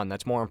Hall has done.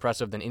 That's more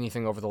impressive than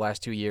anything over the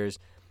last 2 years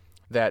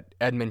that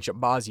Edmund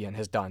Shabazian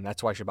has done.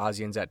 That's why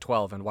Shabazian's at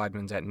 12 and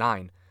Weidman's at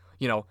 9.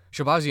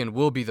 Shabazian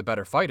will be the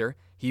better fighter.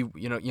 He,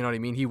 you know what I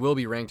mean? He will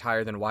be ranked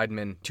higher than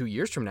Weidman 2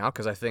 years from now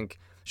because I think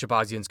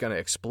Shabazian's going to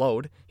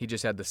explode. He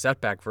just had the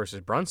setback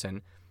versus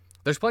Brunson.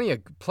 There's plenty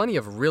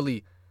of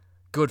really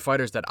good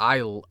fighters that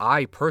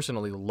I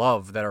personally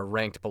love that are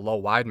ranked below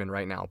Weidman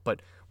right now.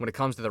 But when it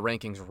comes to the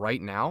rankings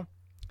right now,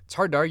 it's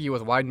hard to argue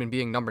with Weidman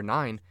being number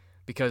 9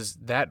 because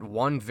that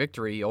one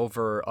victory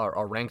over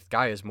a ranked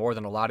guy is more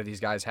than a lot of these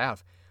guys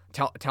have.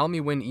 Tell me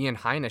when Ian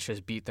Heinisch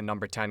has beat the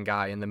number 10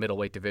 guy in the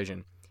middleweight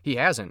division. He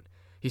hasn't.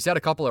 He's had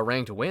a couple of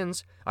ranked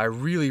wins. I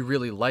really,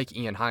 really like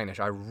Ian Heinisch.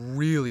 I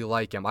really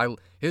like him.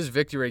 His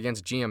victory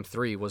against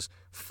GM3 was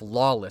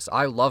flawless.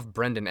 I love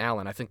Brendan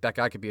Allen. I think that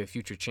guy could be a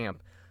future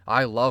champ.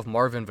 I love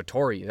Marvin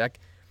Vettori.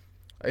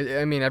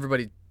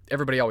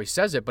 Everybody always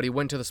says it, but he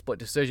went to the split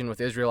decision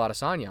with Israel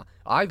Adesanya.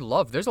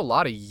 There's a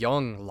lot of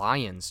young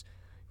lions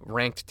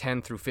ranked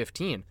 10 through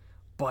 15.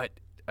 But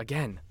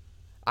again,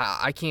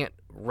 I can't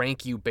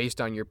rank you based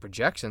on your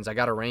projections. I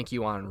got to rank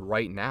you on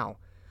right now.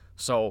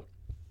 So,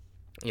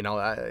 it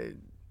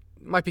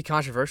might be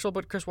controversial,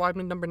 but Chris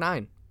Weidman, number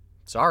 9.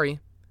 Sorry.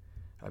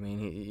 I mean,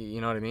 you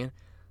know what I mean?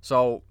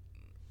 So,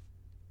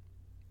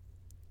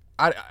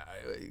 I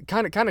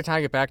kind of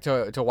tying it back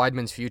to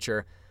Weidman's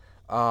future.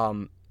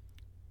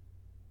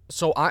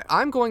 So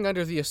I'm going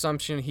under the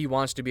assumption he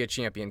wants to be a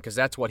champion because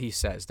that's what he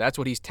says. That's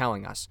what he's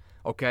telling us.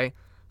 Okay?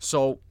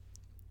 So,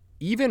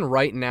 even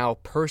right now,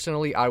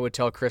 personally, I would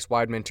tell Chris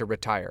Weidman to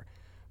retire.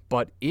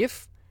 But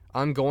if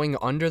I'm going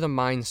under the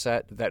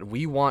mindset that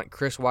we want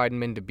Chris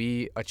Weidman to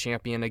be a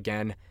champion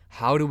again,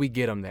 how do we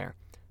get him there?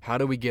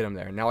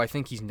 Now, I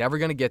think he's never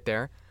going to get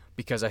there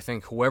because I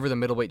think whoever the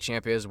middleweight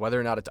champ is, whether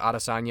or not it's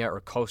Adesanya or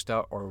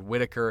Costa or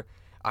Whitaker,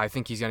 I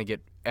think he's going to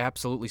get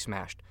absolutely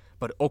smashed.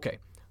 But okay,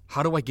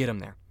 how do I get him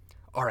there?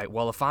 All right,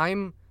 well, if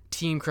I'm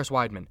team Chris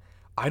Weidman,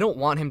 I don't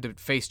want him to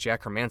face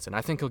Jack Hermanson.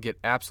 I think he'll get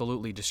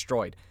absolutely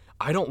destroyed.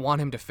 I don't want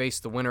him to face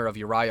the winner of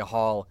Uriah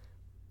Hall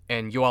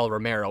and Yoel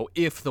Romero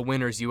if the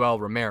winner's Yoel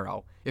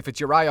Romero. If it's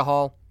Uriah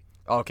Hall,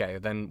 okay,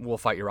 then we'll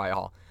fight Uriah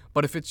Hall.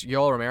 But if it's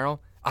Yoel Romero,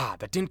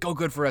 that didn't go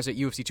good for us at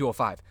UFC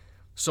 205.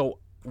 So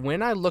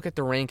when I look at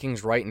the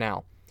rankings right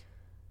now,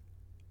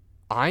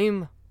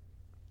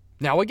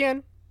 now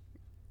again,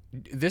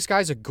 this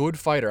guy's a good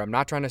fighter. I'm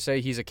not trying to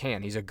say he's a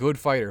can. He's a good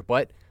fighter.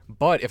 But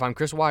if I'm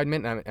Chris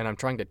Weidman and I'm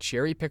trying to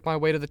cherry pick my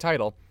way to the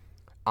title,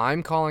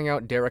 I'm calling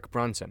out Derek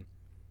Brunson.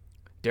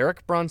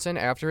 Derek Brunson,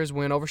 after his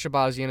win over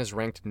Shabazian, is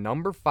ranked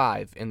number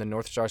 5 in the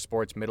North Star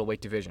Sports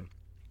middleweight division.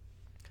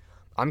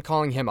 I'm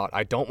calling him out.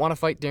 I don't want to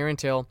fight Darren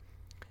Till.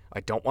 I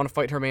don't want to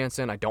fight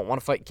Hermanson. I don't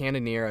want to fight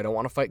Cannonier. I don't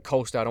want to fight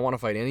Costa. I don't want to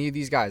fight any of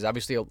these guys.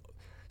 Obviously,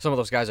 some of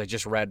those guys I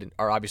just read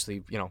are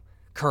obviously,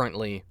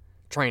 currently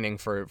training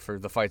for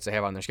the fights they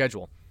have on their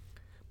schedule.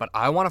 But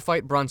I want to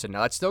fight Brunson.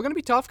 Now, that's still going to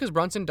be tough because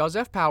Brunson does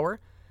have power,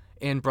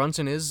 and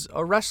Brunson is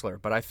a wrestler.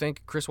 But I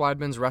think Chris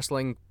Weidman's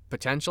wrestling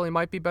potentially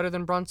might be better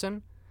than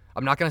Brunson.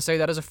 I'm not going to say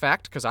that as a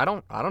fact because I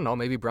don't know.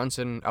 Maybe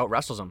Brunson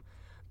out-wrestles him.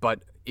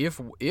 But if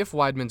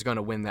Weidman's going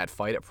to win that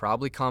fight, it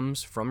probably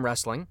comes from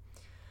wrestling.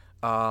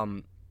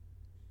 And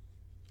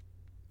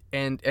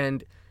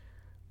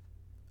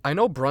I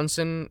know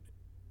Brunson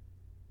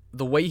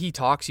the way he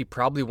talks, he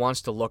probably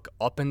wants to look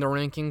up in the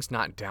rankings,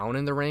 not down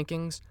in the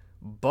rankings.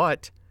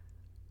 But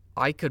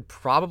I could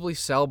probably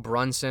sell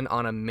Brunson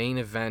on a main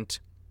event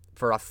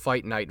for a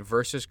fight night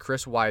versus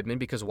Chris Weidman,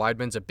 because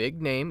Weidman's a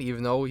big name,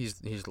 even though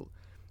he's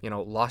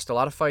lost a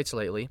lot of fights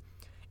lately,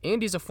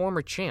 and he's a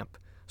former champ.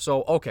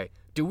 So, okay,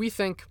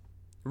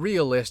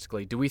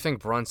 realistically, do we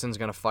think Brunson's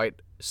going to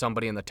fight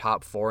somebody in the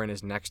top 4 in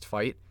his next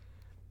fight?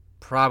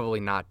 Probably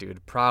not,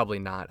 dude. Probably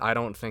not. I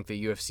don't think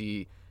the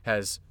UFC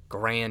has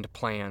grand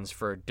plans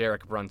for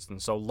Derek Brunson.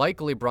 So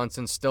likely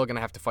Brunson's still going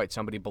to have to fight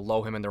somebody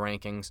below him in the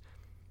rankings.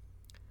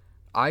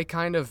 I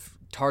kind of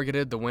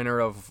targeted the winner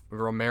of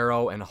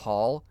Romero and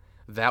Hall.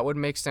 That would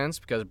make sense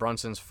because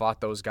Brunson's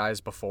fought those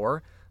guys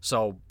before.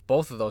 So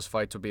both of those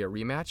fights would be a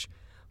rematch.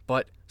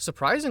 But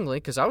surprisingly,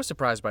 because I was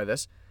surprised by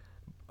this,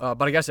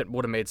 but I guess it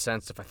would have made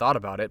sense if I thought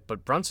about it,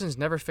 but Brunson's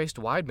never faced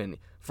Weidman.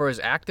 For as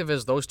active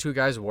as those two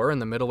guys were in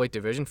the middleweight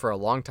division for a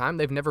long time,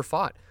 they've never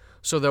fought.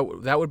 So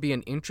that would be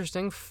an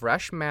interesting,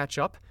 fresh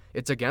matchup.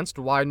 It's against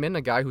Weidman,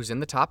 a guy who's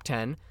in the top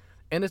 10,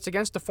 and it's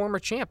against a former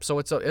champ, so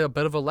it's a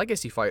bit of a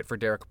legacy fight for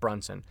Derek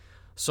Brunson.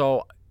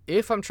 So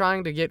if I'm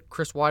trying to get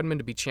Chris Weidman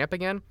to be champ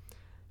again,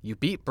 you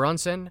beat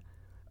Brunson,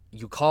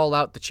 you call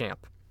out the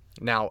champ.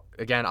 Now,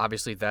 again,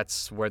 obviously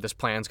that's where this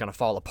plan's going to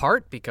fall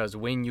apart, because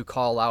when you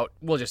call out,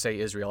 we'll just say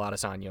Israel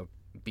Adesanya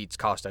beats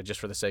Costa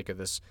just for the sake of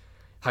this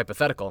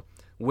hypothetical.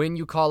 When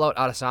you call out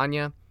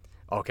Adesanya,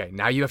 okay,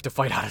 now you have to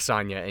fight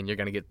Adesanya and you're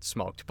going to get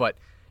smoked. But,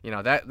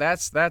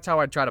 that's how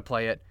I'd try to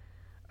play it.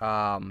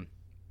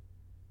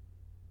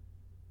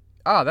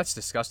 That's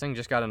disgusting.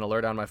 Just got an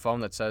alert on my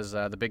phone that says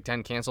the Big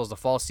Ten cancels the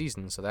fall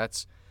season, so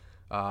that's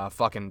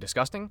fucking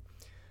disgusting.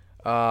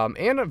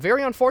 And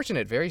very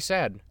unfortunate, very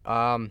sad.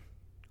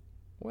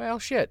 Well,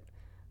 shit.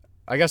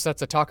 I guess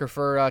that's a talker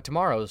for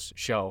tomorrow's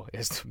show,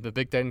 is the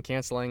Big Ten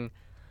canceling,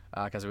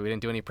 because we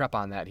didn't do any prep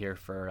on that here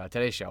for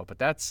today's show. But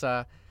that's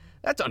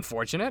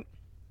unfortunate.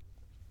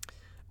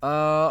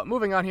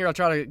 Moving on here, I'll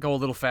try to go a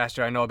little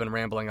faster. I know I've been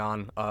rambling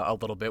on a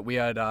little bit. We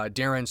had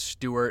Darren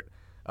Stewart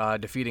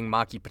defeating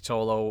Maki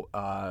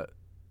Pitolo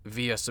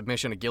via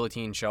submission, a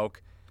guillotine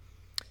choke.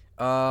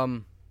 Yeah,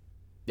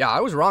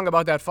 I was wrong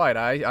about that fight.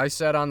 I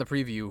said on the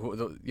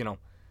preview,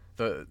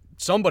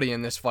 somebody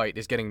in this fight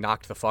is getting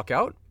knocked the fuck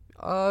out.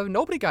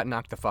 Nobody got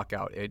knocked the fuck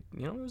out. It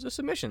was a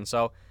submission.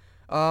 So,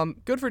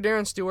 good for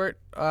Darren Stewart.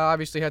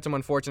 Obviously had some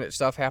unfortunate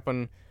stuff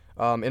happen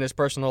in his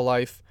personal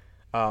life.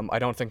 I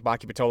don't think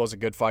Maki Pitolo's a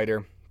good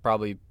fighter.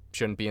 Probably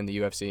shouldn't be in the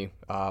UFC.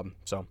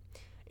 So,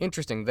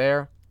 interesting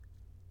there.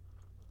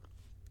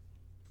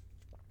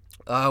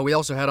 We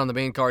also had on the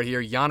main card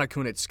here Yana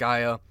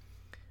Kunitskaya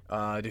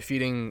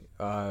defeating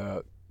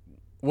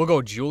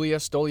Julia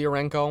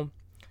Stoliarenko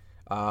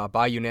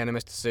by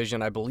unanimous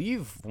decision. I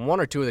believe one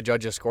or two of the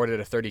judges scored it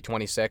at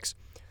 30-26.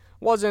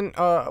 Wasn't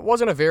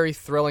a very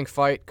thrilling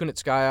fight.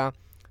 Kunitskaya,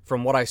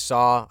 from what I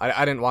saw,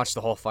 I didn't watch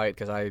the whole fight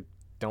because I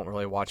don't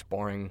really watch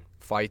boring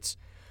fights.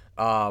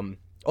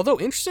 Although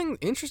interesting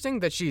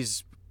that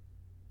she's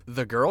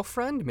the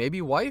girlfriend,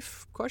 maybe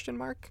wife, ?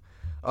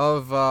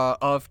 Of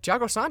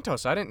Thiago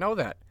Santos. I didn't know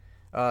that.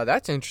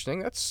 That's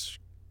interesting. That's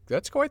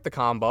quite the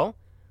combo.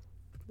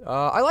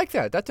 I like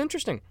that. That's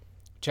interesting.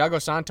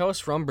 Thiago Santos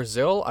from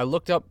Brazil. I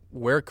looked up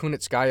where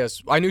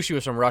Kunitskaya's... I knew she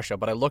was from Russia,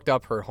 but I looked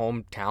up her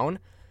hometown.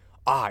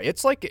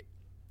 It's like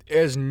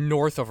as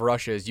north of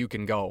Russia as you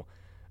can go.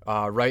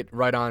 Right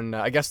on...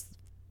 I guess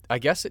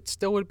it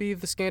still would be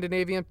the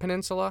Scandinavian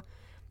peninsula.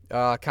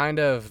 Kind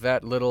of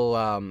that little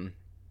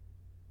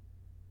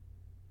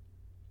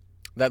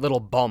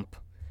bump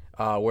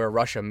where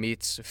Russia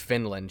meets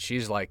Finland.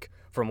 She's like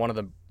from one of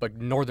the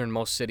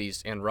northernmost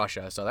cities in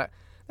Russia. So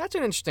that's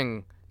an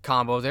interesting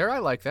combo there. I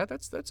like that.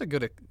 That's a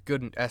good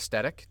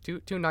aesthetic.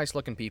 Two nice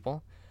looking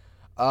people.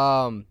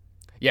 Solid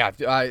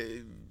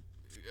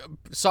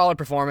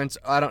performance.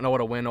 I don't know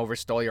what a win over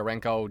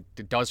Stoliarenko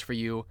does for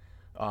you,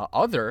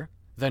 other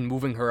than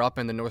moving her up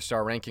in the North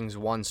Star rankings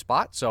one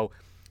spot. So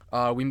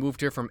we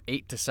moved her from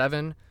 8 to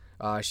 7.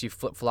 She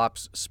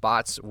flip-flops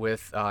spots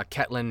with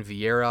Ketlin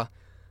Vieira,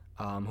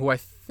 who I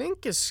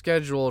think is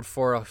scheduled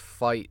for a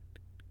fight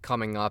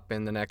coming up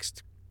in the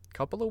next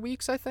couple of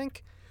weeks, I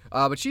think.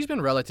 But she's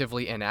been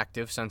relatively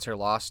inactive since her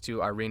loss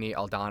to Irene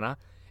Aldana.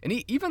 And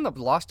even the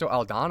loss to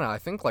Aldana, I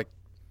think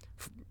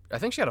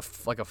she had a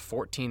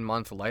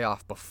 14-month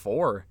layoff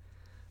before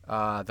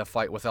the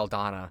fight with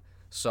Aldana.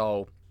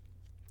 So,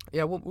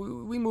 yeah,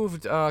 we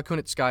moved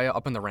Kunitskaya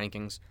up in the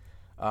rankings.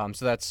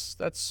 So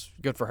that's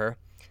good for her.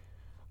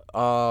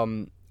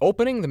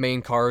 Opening the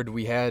main card,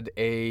 we had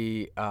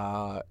a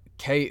I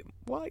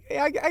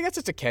guess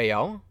it's a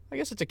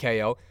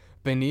KO.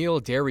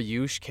 Beneil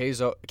Dariush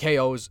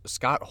KO's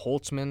Scott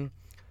Holtzman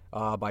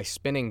by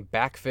spinning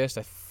back fist.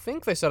 I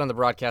think they said on the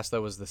broadcast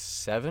that was the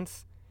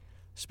 7th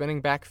spinning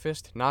back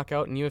fist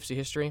knockout in UFC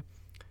history.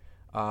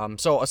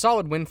 So a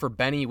solid win for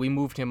Benny. We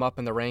moved him up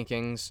in the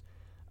rankings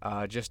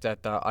just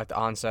at the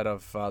onset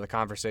of the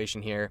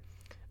conversation here.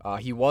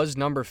 He was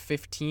number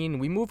 15.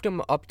 We moved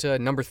him up to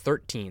number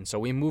 13. So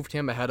we moved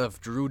him ahead of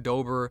Drew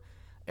Dober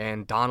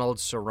and Donald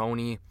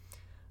Cerrone.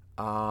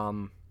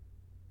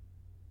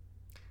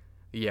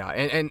 Yeah,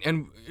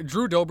 and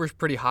Drew Dober's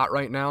pretty hot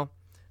right now,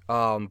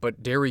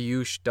 but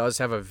Dariush does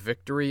have a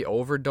victory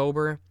over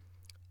Dober,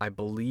 I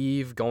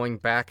believe, going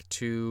back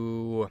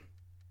to...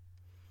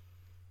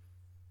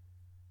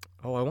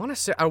 Oh, I want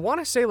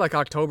to say like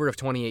October of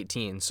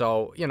 2018.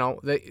 So,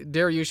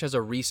 Dariush has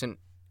a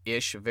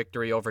recent-ish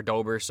victory over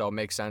Dober, so it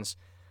makes sense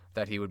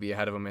that he would be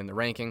ahead of him in the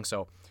ranking.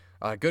 So,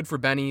 good for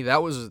Benny.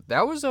 That was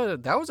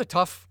a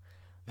tough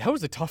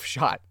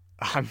shot.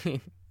 I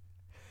mean,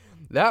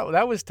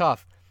 that was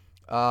tough.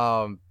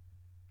 A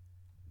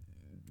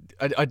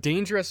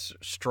dangerous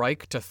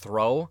strike to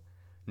throw,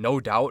 no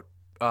doubt.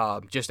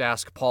 Just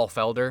ask Paul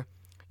Felder.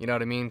 You know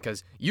what I mean?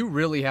 Because you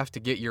really have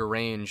to get your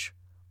range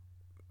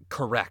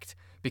correct,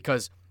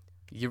 because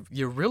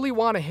you really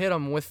want to hit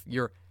him with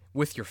your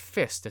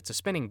fist. It's a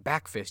spinning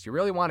back fist. You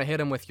really want to hit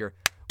him with your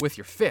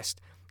fist,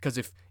 because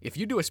if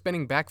you do a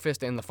spinning back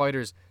fist and the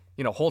fighter's,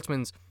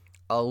 Holtzman's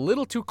a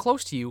little too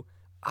close to you,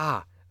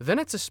 then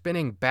it's a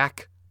spinning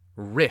back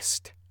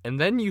wrist,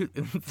 and then you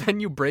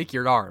break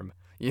your arm.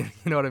 You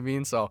know what I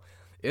mean? So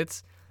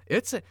it's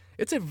a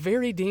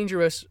very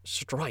dangerous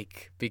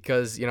strike,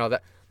 because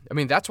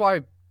that's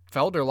why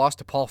Felder lost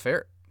to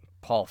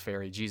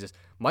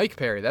Mike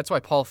Perry. That's why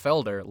Paul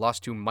Felder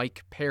lost to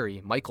Michael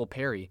Perry.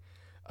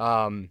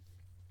 And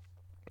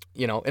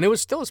it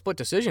was still a split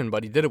decision,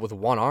 but he did it with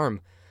one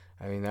arm.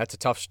 I mean, that's a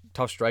tough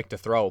strike to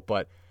throw,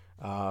 but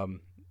a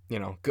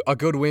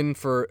good win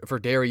for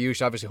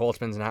Dariush. Obviously,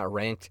 Holtzman's not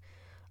ranked.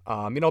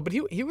 But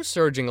he was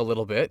surging a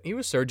little bit.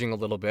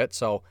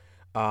 So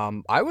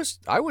I was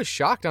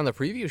shocked on the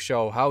preview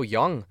show how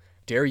young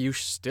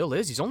Dariush still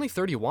is. He's only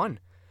 31.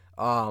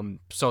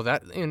 So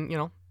that,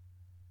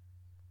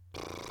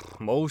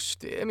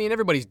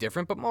 everybody's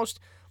different, but most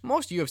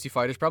UFC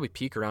fighters probably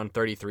peak around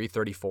 33,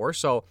 34.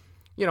 So,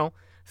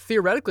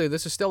 theoretically,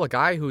 this is still a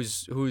guy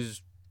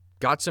who's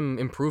got some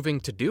improving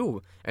to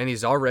do, and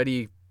he's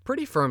already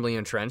pretty firmly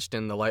entrenched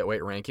in the lightweight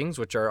rankings,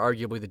 which are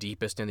arguably the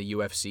deepest in the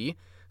UFC.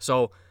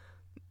 So,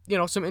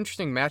 some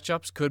interesting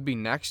matchups could be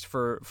next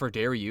for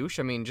Dariush.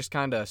 I mean, just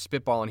kind of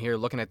spitballing here,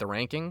 looking at the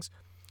rankings.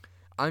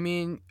 I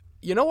mean,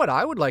 what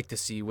I would like to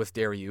see with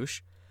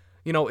Dariush?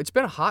 It's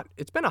been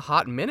a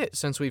hot minute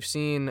since we've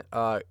seen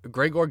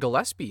Gregor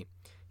Gillespie.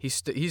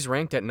 He's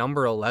ranked at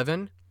number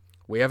 11.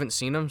 We haven't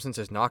seen him since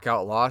his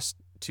knockout loss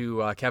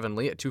to Kevin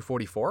Lee at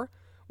 244.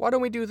 Why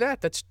don't we do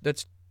that? That's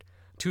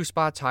 2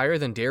 spots higher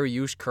than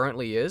Dariush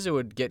currently is. It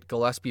would get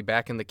Gillespie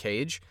back in the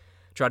cage,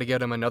 try to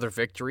get him another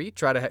victory,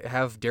 try to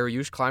have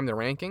Dariush climb the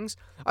rankings.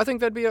 I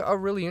think that'd be a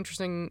really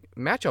interesting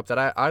matchup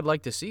that I'd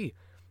like to see.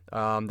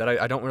 That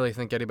I don't really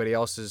think anybody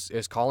else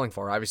is calling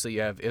for. Obviously,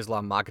 you have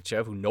Islam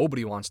Makhachev, who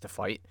nobody wants to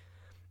fight.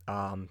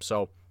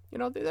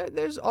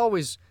 There's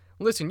always...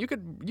 Listen, you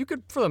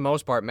could for the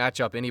most part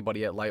match up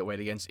anybody at lightweight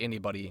against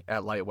anybody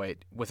at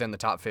lightweight within the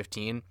top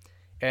 15,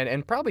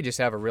 and probably just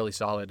have a really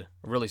solid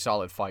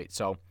fight.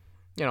 So,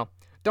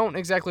 don't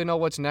exactly know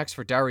what's next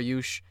for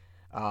Dariush,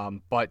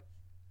 but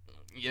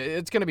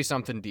it's gonna be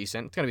something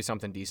decent. Going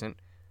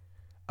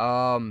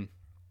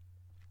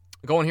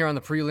here on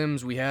the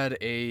prelims, we had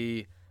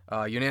a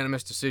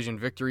unanimous decision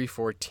victory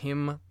for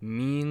Tim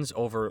Means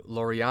over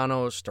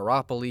Laureano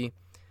Staropoli.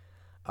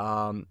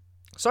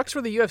 Sucks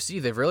for the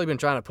UFC. They've really been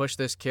trying to push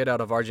this kid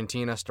out of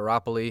Argentina,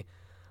 Staropoli.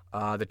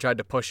 They tried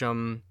to push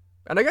him,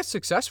 and I guess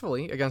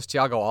successfully, against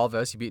Thiago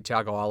Alves. He beat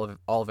Thiago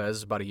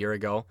Alves about a year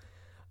ago.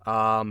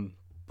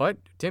 But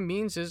Tim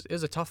Means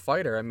is a tough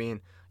fighter. I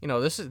mean,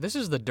 this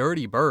is the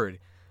dirty bird.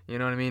 You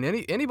know what I mean?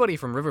 Anybody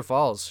from River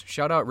Falls,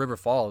 shout out River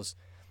Falls.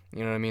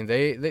 You know what I mean?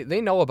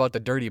 They know about the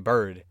dirty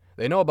bird.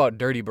 They know about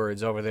dirty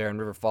birds over there in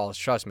River Falls.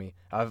 Trust me.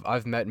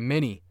 I've met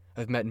many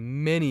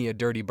a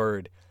dirty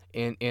bird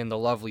in the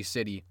lovely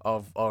city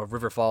of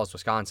River Falls,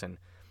 Wisconsin.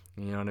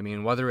 You know what I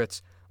mean? Whether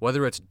it's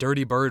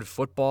dirty bird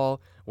football,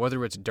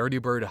 whether it's dirty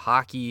bird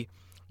hockey,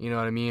 you know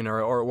what I mean,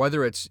 or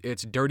whether it's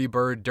dirty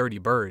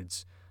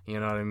birds. You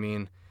know what I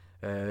mean?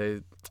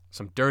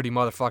 Some dirty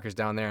motherfuckers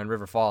down there in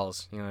River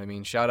Falls. You know what I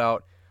mean? Shout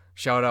out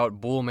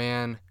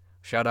Bullman.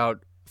 Shout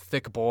out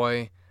Thick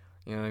Boy.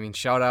 You know what I mean?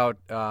 Shout out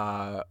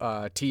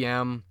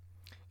TM.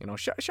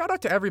 Shout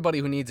out to everybody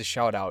who needs a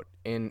shout out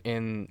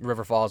in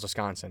River Falls,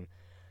 Wisconsin.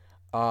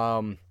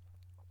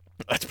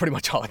 That's pretty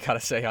much all I gotta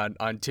say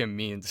on Tim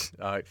Means.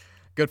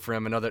 Good for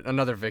him.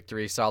 Another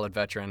victory. Solid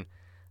veteran.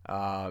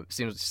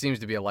 Seems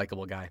to be a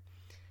likable guy.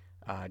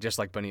 Just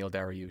like Beneil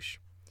Dariush.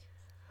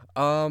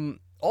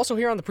 Also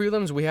here on the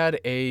prelims, we had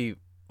a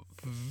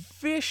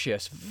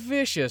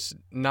vicious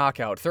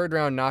knockout, 3rd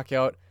round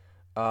knockout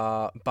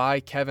by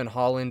Kevin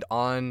Holland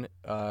on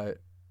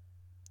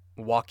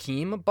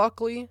Joaquin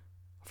Buckley.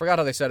 I forgot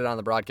how they said it on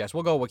the broadcast.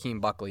 We'll go Joaquin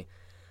Buckley.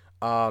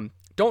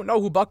 Don't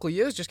know who Buckley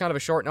is, just kind of a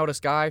short notice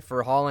guy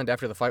for Holland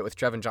after the fight with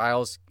Trevin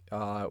Giles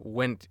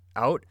went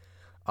out.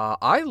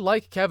 I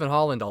like Kevin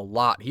Holland a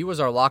lot. He was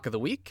our lock of the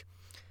week.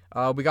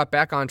 We got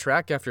back on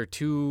track after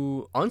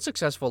 2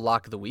 unsuccessful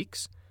lock of the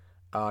weeks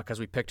because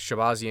we picked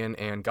Shabazian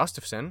and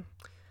Gustafsson,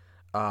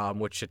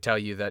 which should tell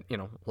you that,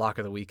 lock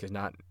of the week is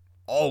not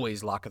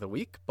always lock of the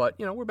week, but,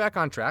 we're back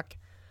on track.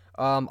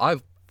 I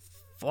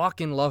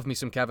fucking love me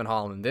some Kevin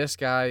Holland. This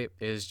guy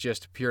is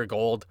just pure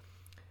gold.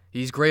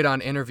 He's great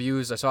on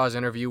interviews. I saw his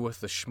interview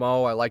with the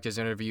Schmo. I liked his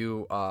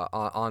interview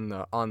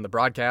on the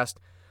broadcast.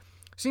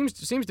 Seems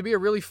to be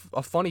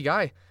a funny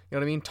guy. You know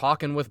what I mean?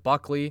 Talking with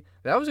Buckley.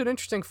 That was an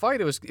interesting fight.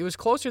 It was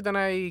closer than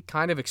I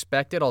kind of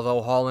expected,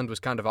 although Holland was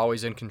kind of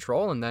always in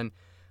control, and then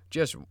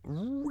just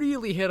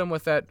really hit him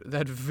with that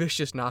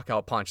vicious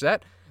knockout punch.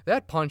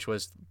 That punch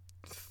was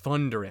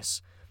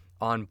thunderous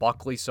on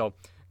Buckley. So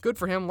good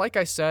for him. Like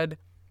I said,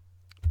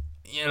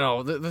 you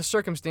know, the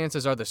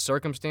circumstances are the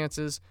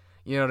circumstances.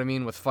 You know what I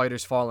mean? With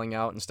fighters falling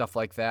out and stuff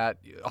like that.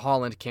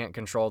 Holland can't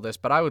control this,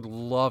 but I would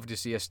love to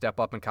see a step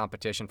up in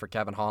competition for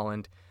Kevin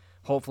Holland.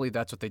 Hopefully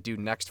that's what they do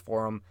next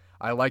for him.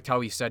 I liked how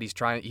he said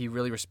he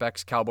really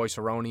respects Cowboy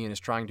Cerrone and is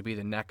trying to be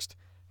the next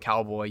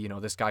Cowboy. You know,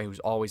 this guy who's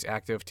always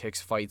active,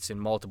 takes fights in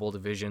multiple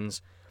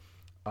divisions.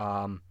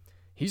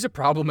 He's a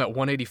problem at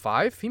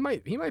 185. He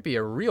might be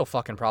a real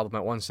fucking problem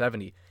at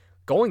 170.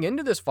 Going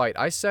into this fight,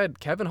 I said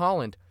Kevin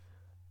Holland,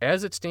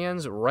 as it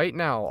stands right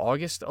now,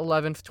 August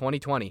 11th,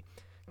 2020,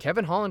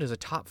 Kevin Holland is a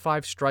top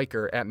 5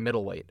 striker at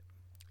middleweight.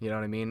 You know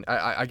what I mean?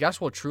 I guess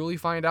we'll truly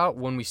find out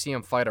when we see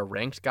him fight a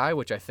ranked guy,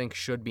 which I think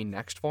should be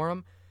next for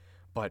him.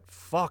 But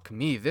fuck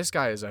me, this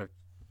guy is a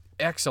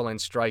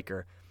excellent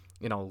striker.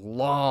 You know,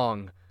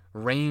 long,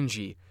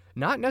 rangy,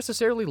 not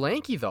necessarily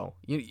lanky though.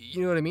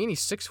 You know what I mean?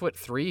 He's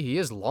 6'3". He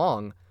is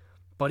long,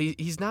 but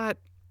he's not.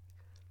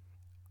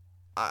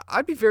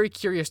 I'd be very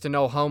curious to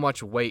know how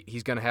much weight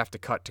he's going to have to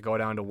cut to go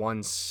down to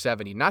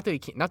 170. Not that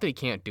he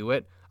can't do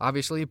it,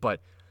 obviously, but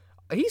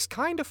he's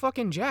kind of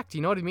fucking jacked.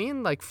 You know what I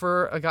mean? Like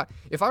for a guy,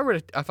 if I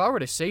were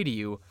to say to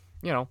you,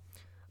 you know,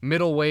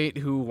 middleweight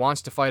who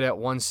wants to fight at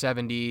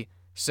 170,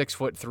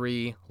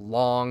 6'3",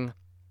 long.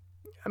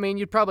 I mean,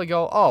 you'd probably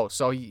go, oh,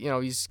 so you know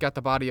he's got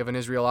the body of an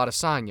Israel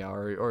Adesanya,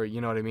 or you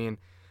know what I mean?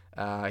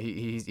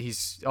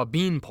 He's a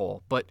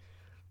beanpole, but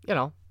you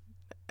know.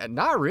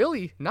 Not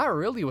really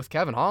with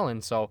Kevin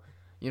Holland. So,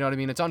 you know what I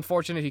mean? It's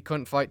unfortunate he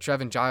couldn't fight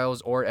Trevin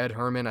Giles or Ed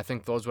Herman. I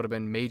think those would have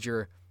been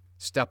major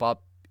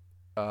step-ups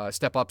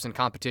in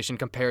competition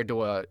compared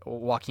to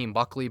Joaquin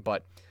Buckley.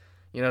 But,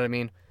 you know what I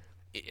mean?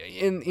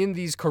 In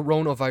these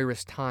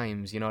coronavirus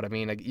times, you know what I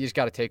mean? You just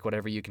got to take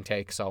whatever you can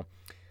take. So,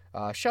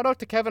 shout out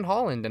to Kevin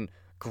Holland, and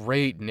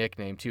great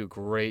nickname too.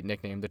 Great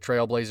nickname. The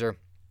Trailblazer,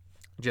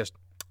 just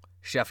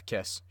chef's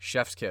kiss.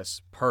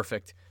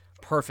 Perfect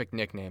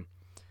nickname.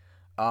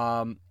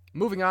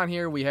 Moving on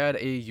here, we had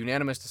a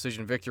unanimous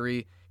decision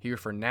victory here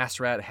for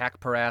Nasrat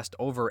Haqparast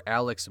over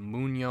Alex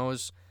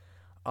Munoz.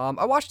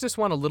 I watched this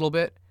one a little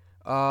bit.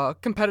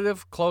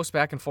 Competitive, close,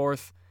 back and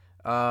forth,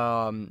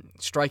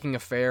 striking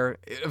affair.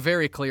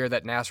 Very clear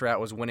that Nasrat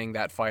was winning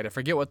that fight. I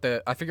forget what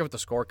the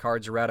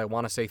scorecards are at. I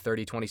want to say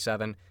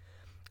 30-27.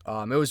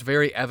 It was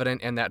very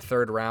evident in that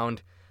third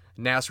round.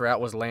 Nasrat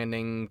was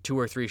landing 2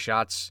 or 3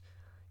 shots,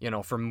 you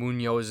know, from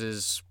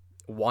Munoz's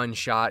one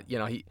shot. You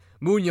know,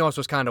 Munoz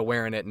was kind of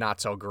wearing it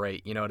not so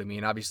great, you know what I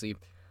mean? Obviously,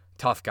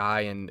 tough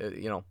guy, and,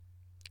 you know,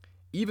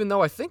 even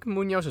though I think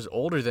Munoz is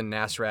older than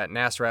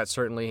Nasrat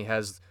certainly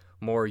has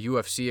more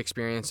UFC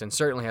experience and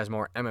certainly has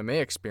more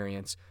MMA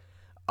experience.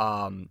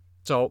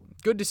 So,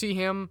 good to see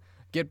him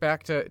get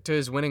back to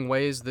his winning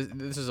ways.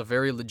 This is a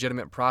very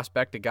legitimate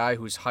prospect, a guy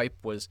whose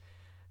hype was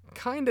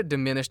kind of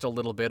diminished a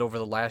little bit over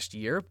the last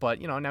year,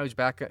 but, you know, now he's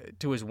back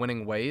to his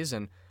winning ways,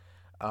 and,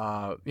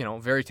 you know,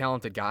 very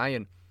talented guy,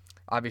 and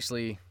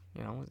obviously,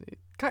 you know, it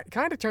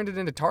kind of turned it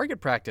into target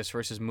practice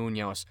versus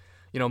Munoz.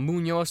 You know,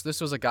 Munoz, this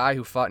was a guy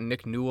who fought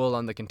Nick Newell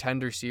on the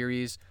Contender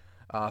Series,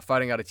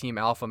 fighting out of Team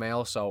Alpha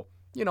Male. So,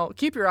 you know,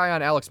 keep your eye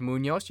on Alex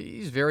Munoz.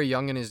 He's very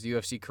young in his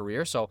UFC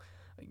career. So,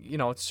 you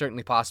know, it's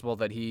certainly possible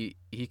that he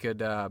could,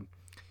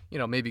 you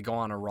know, maybe go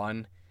on a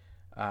run,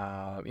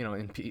 you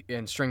know,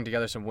 and string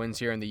together some wins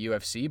here in the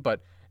UFC.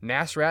 But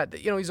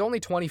Nasrat, you know, he's only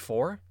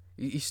 24.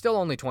 He's still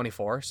only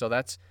 24. So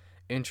that's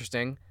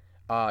interesting.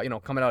 You know,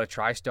 coming out of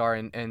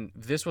TriStar, and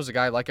this was a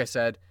guy, like I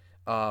said,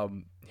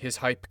 his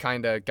hype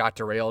kind of got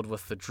derailed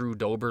with the Drew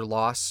Dober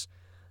loss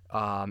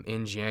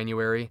in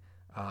January.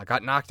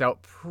 Got knocked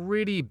out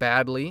pretty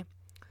badly.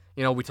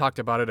 You know, we talked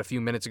about it a few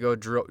minutes ago.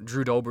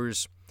 Drew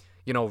Dober's,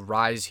 you know,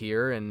 rise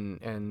here,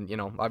 and you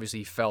know, obviously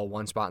he fell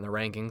one spot in the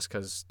rankings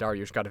because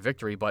Dariush got a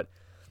victory, but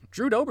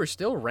Drew Dober's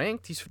still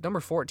ranked. He's number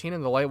 14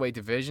 in the lightweight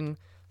division,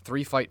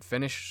 3-fight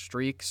finish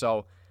streak.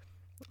 So,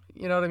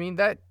 you know what I mean?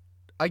 That,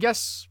 I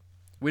guess,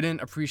 we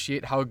didn't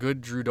appreciate how good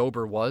Drew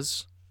Dober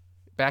was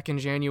back in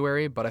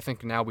January, but I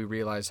think now we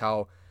realize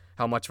how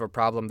much of a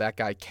problem that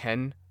guy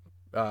can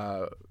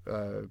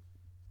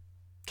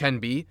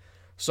be.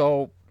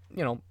 So,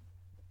 you know,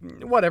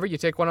 whatever, you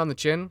take one on the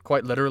chin,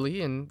 quite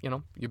literally, and, you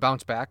know, you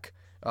bounce back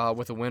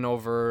with a win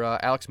over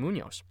Alex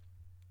Munoz.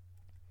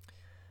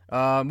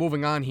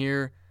 Moving on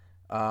here,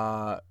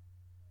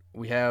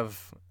 we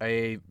have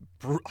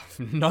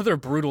another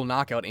brutal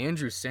knockout,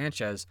 Andrew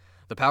Sanchez.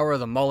 The power of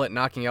the mullet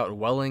knocking out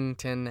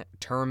Wellington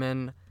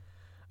Turman.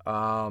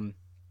 I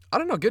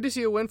don't know. Good to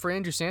see a win for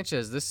Andrew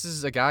Sanchez. This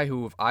is a guy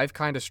who I've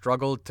kind of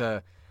struggled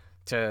to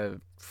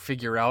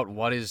figure out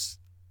what his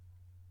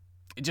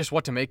just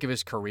what to make of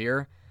his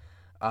career.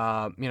 You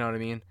know what I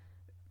mean?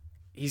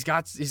 He's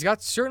got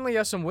certainly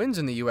has some wins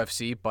in the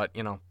UFC, but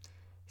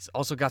he's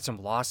also got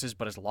some losses.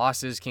 But his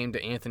losses came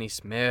to Anthony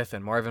Smith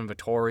and Marvin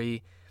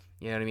Vettori.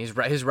 You know what I mean?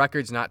 His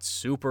record's not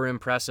super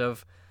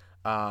impressive.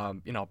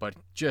 But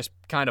just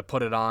kind of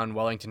put it on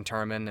Wellington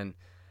Turman, and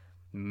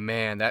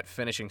man, that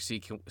finishing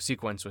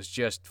sequence was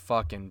just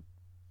fucking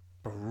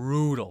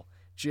brutal.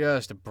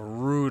 Just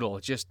brutal.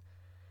 Just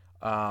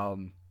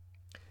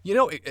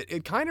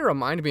it kind of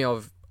reminded me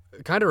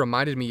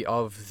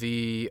of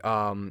the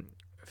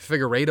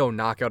Figueiredo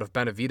knockout of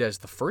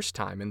Benavidez the first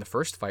time in the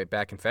first fight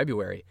back in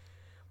February.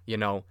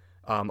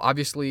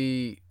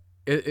 Obviously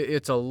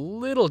it's a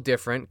little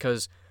different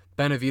because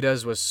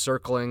Benavidez was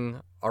circling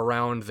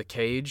around the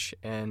cage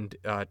and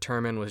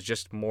Turman was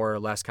just more or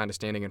less kind of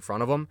standing in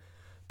front of him.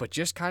 But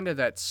just kind of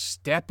that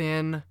step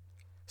in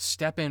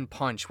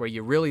punch where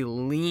you really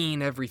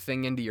lean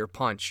everything into your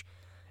punch.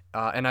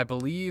 And I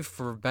believe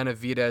for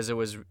Benavidez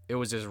it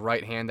was his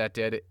right hand that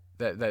did it,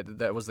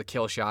 that was the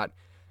kill shot.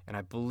 And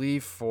I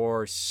believe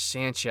for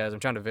Sanchez, I'm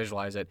trying to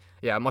visualize it.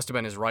 Yeah, it must have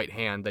been his right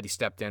hand that he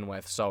stepped in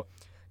with. So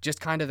just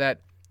kind of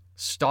that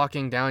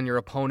stalking down your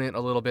opponent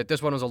a little bit.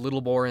 This one was a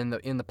little more in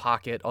the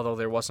pocket, although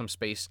there was some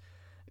space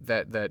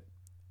that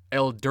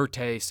El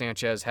Dirte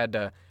Sanchez had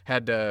to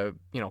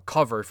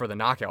cover for the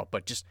knockout.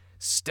 But just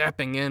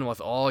stepping in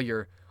with all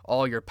your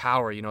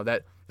power,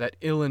 that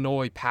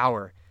Illinois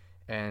power,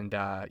 and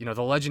the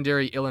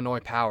legendary Illinois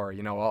power.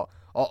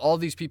 All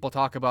these people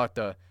talk about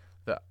the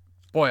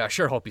boy, I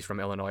sure hope he's from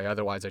Illinois,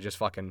 otherwise I just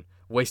fucking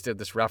wasted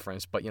this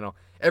reference. But,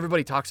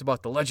 everybody talks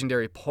about the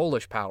legendary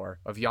Polish power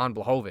of Jan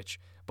Blachowicz.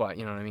 But,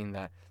 you know what I mean?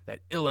 That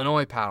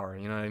Illinois power,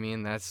 you know what I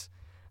mean? That's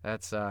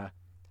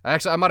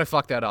I might have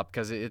fucked that up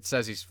because it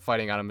says he's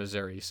fighting out of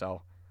Missouri.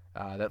 So,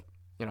 that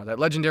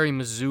legendary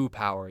Mizzou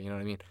power, you know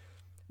what I mean?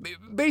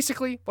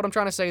 Basically, what I'm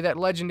trying to say, that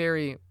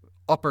legendary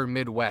upper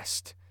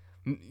Midwest,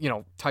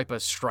 type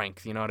of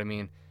strength, you know what I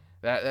mean?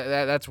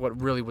 That's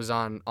what really was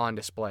on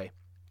display.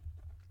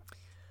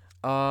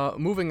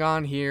 Moving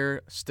on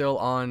here, still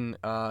on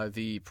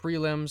the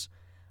prelims,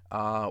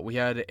 we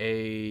had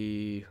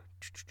a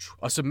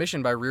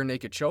submission by rear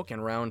naked choke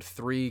in round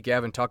 3.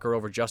 Gavin Tucker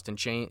over Justin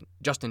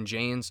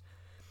Janes.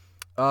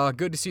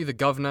 Good to see the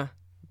governor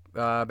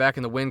back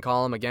in the win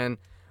column again.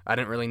 I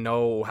didn't really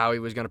know how he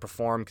was going to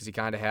perform because he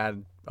kind of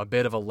had a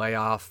bit of a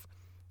layoff.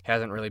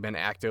 Hasn't really been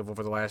active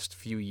over the last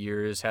few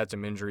years. Had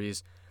some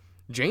injuries.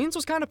 Janes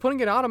was kind of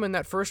putting it on him in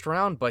that first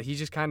round, but he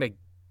just kind of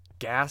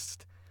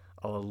gassed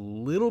a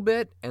little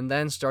bit and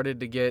then started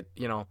to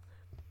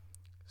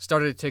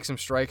take some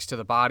strikes to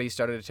the body,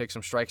 started to take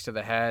some strikes to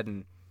the head,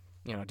 and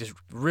just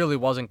really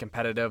wasn't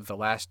competitive the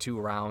last 2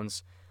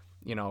 rounds.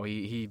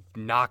 He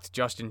knocked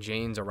Justin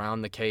Janes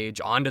around the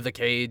cage, onto the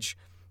cage,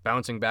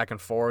 bouncing back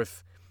and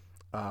forth.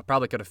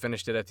 Probably could have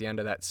finished it at the end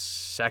of that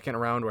second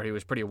round where he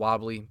was pretty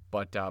wobbly,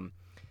 but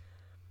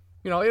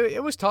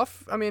it was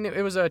tough. I mean,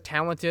 it was a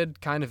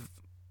talented kind of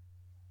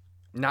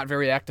not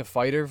very active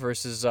fighter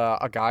versus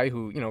a guy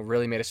who,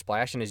 really made a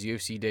splash in his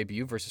UFC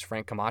debut versus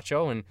Frank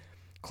Camacho, and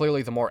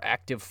clearly the more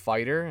active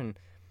fighter, and,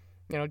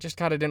 just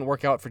kind of didn't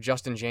work out for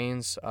Justin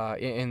Janes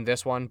in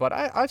this one. But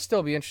I'd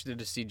still be interested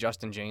to see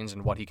Justin Janes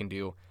and what he can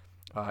do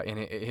in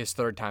his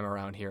third time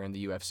around here in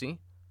the UFC.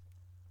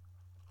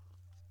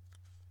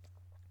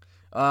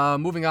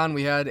 Moving on,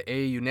 we had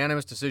a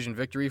unanimous decision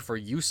victory for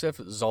Youssef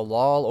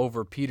Zalal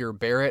over Peter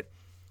Barrett.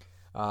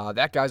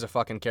 That guy's a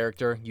fucking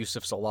character,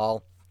 Youssef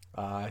Zalal.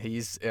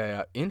 He's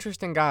an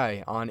interesting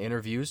guy on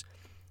interviews.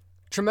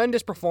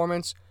 Tremendous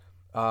performance.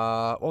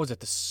 What was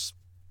it?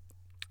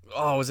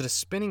 Was it a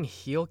spinning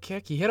heel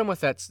kick? He hit him with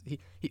that. He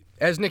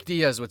as Nick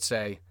Diaz would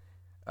say,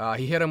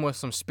 he hit him with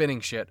some spinning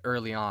shit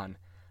early on.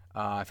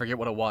 I forget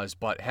what it was,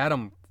 but had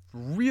him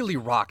really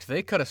rocked.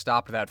 They could have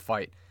stopped that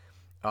fight.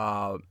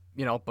 But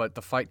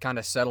the fight kind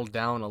of settled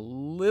down a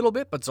little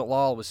bit, but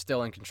Zalal was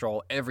still in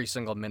control every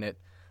single minute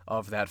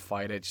of that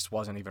fight. It just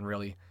wasn't even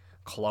really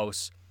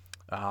close.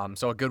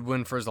 So a good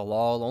win for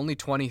Zalal, only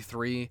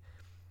 23,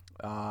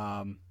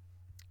 but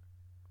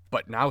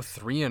now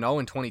 3-0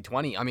 in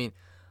 2020. I mean,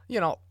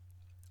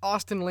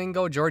 Austin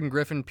Lingo, Jordan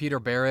Griffin, Peter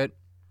Barrett,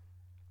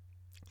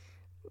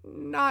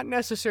 not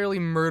necessarily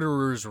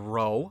murderer's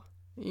row,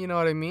 you know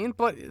what I mean?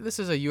 But this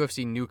is a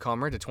UFC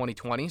newcomer to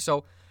 2020,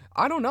 so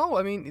I don't know.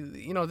 I mean,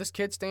 this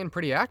kid's staying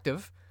pretty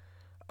active.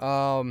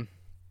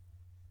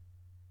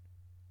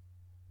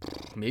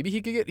 Maybe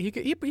he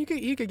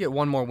could get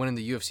one more win in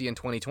the UFC in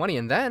 2020,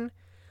 and then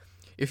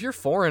if you're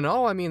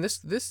 4-0, I mean,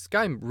 this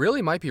guy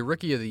really might be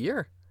Rookie of the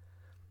Year.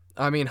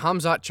 I mean,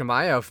 Hamzat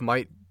Chimaev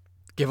might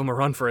give him a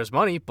run for his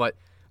money, but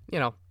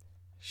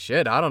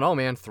shit, I don't know,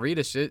 man. 3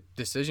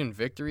 decision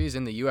victories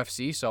in the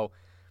UFC, so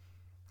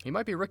he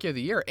might be Rookie of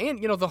the Year. And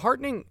the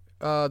heartening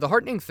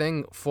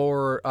thing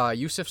for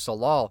Youssef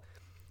Zalal,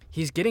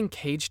 he's getting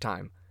cage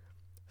time.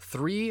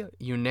 3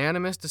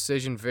 unanimous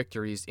decision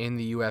victories in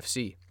the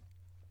UFC.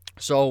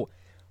 So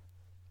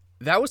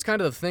that was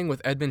kind of the thing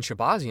with Edmund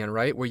Shabazian,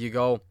 right? Where you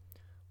go,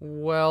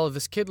 well,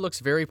 this kid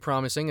looks very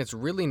promising. It's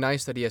really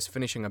nice that he has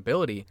finishing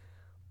ability,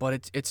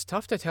 but it's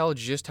tough to tell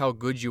just how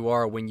good you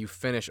are when you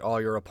finish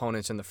all your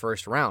opponents in the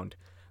first round.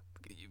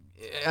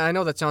 I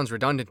know that sounds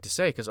redundant to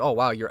say because, oh,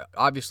 wow, you're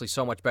obviously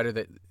so much better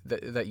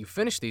that you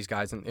finish these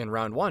guys in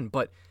round one,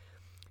 but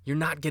you're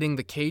not getting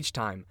the cage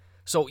time.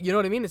 So, you know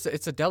what I mean?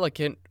 It's a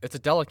delicate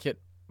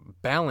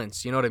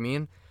balance, you know what I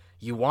mean?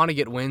 You want to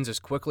get wins as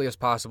quickly as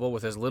possible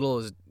with as little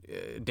as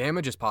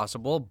damage as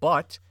possible,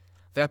 but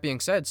that being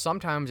said,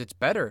 sometimes it's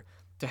better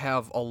to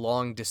have a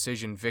long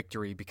decision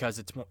victory because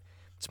it's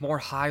more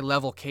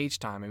high-level cage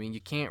time. I mean, you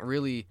can't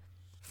really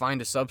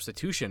find a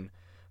substitution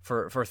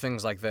for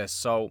things like this.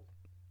 So,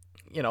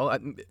 you know,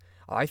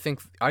 I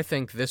think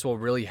this will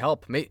really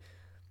help.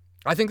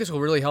 I think this will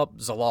really help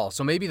Zalal.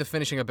 So maybe the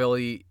finishing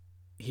ability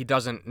he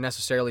doesn't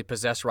necessarily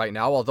possess right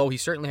now, although he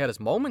certainly had his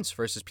moments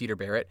versus Peter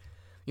Barrett.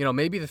 You know,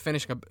 maybe the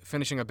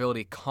finishing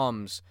ability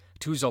comes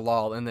to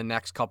Zalal in the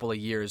next couple of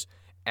years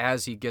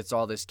as he gets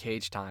all this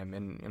cage time.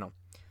 And, you know,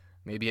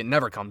 maybe it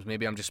never comes.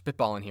 Maybe I'm just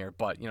spitballing here.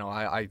 But, you know,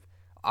 I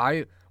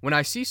when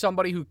I see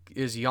somebody who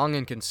is young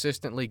and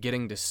consistently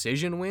getting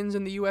decision wins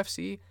in the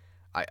UFC,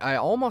 I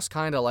almost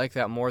kind of like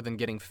that more than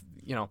getting,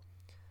 you know,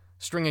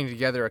 stringing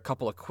together a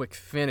couple of quick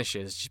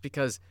finishes, just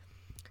because,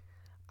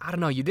 I don't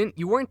know,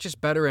 you weren't just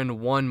better in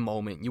one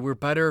moment. You were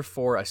better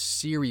for a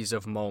series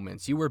of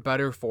moments. You were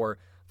better for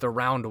the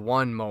round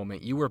one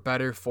moment. You were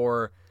better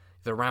for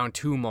the round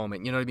two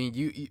moment. You know what I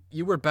mean?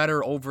 You were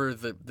better over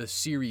the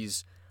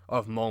series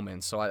of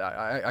moments. So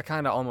I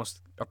kind of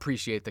almost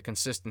appreciate the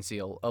consistency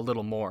a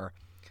little more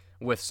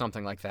with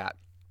something like that.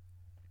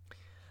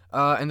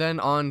 And then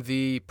on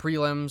the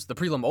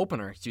prelim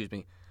opener,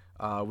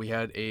 we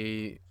had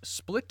a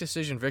split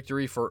decision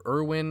victory for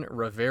Irwin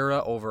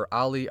Rivera over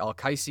Ali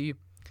Al-Kaisi.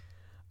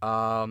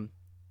 That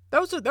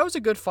was a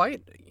good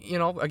fight. You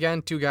know,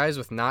 again, two guys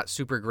with not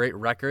super great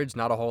records,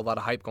 not a whole lot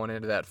of hype going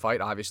into that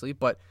fight, obviously,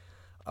 but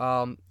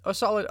a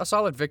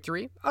solid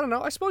victory. I don't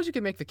know. I suppose you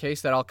could make the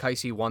case that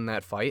Al-Kaisi won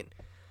that fight.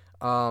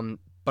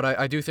 But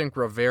I do think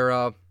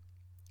Rivera.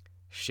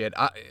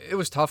 It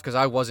was tough because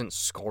I wasn't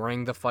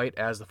scoring the fight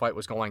as the fight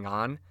was going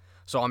on,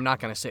 so I'm not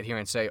going to sit here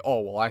and say,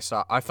 oh, well, I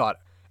thought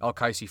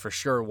Al-Kaisi for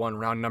sure won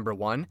round number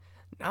one.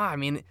 Nah, I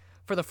mean,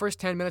 for the first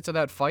 10 minutes of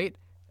that fight,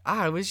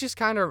 it was just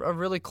kind of a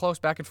really close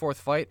back and forth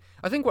fight.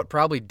 I think what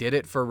probably did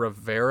it for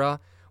Rivera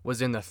was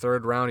in the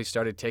third round, he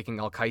started taking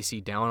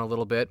Al-Kaisi down a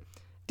little bit.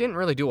 Didn't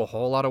really do a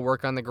whole lot of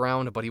work on the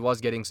ground, but he was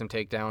getting some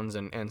takedowns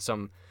and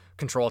some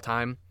control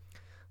time.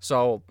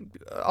 So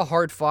a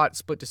hard-fought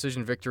split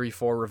decision victory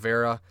for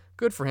Rivera.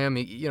 Good for him.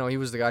 He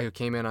was the guy who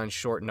came in on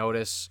short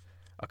notice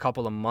a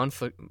couple of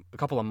months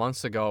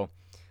ago,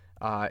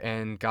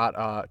 and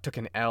took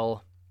an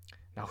L.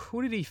 Now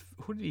who did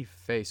he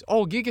face?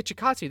 Oh, Giga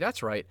Chikadze.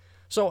 That's right.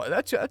 So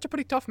that's a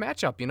pretty tough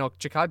matchup. You know,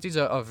 Chikadze's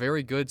a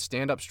very good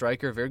stand-up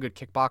striker, very good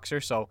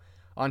kickboxer. So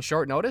on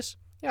short notice,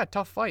 yeah,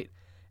 tough fight.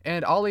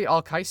 And Ali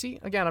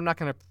Al-Kaisi, again, I'm not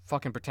gonna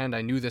fucking pretend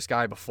I knew this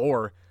guy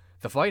before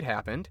the fight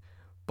happened,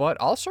 but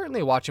I'll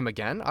certainly watch him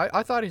again.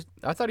 I thought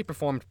he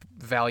performed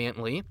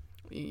valiantly.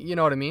 You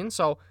know what I mean?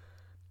 So,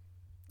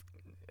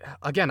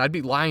 again, I'd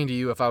be lying to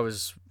you if I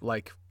was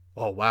like,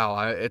 oh,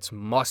 wow, it's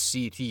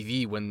must-see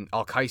TV when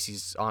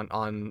Al-Kaisi's on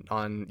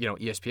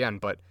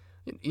ESPN. But,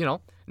 you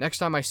know, next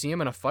time I see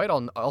him in a fight,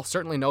 I'll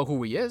certainly know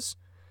who he is.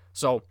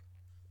 So,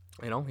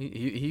 you know,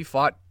 he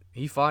fought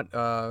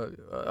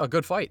a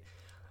good fight.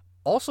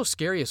 Also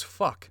scary as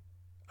fuck.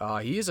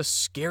 He is a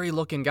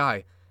scary-looking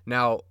guy.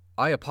 Now,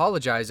 I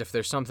apologize if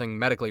there's something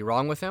medically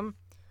wrong with him,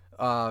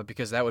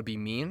 because that would be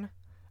mean.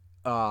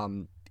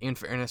 In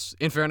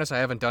fairness, I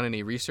haven't done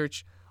any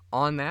research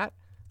on that.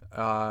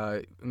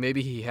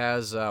 Maybe he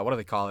has, what do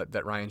they call it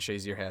that Ryan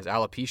Shazier has?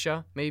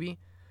 Alopecia, maybe?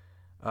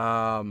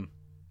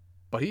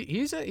 But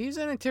he's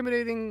an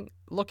intimidating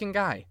looking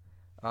guy.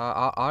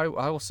 I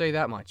will say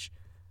that much.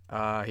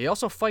 He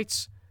also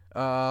fights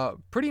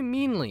pretty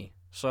meanly.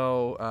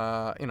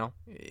 So,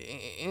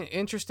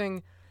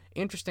 interesting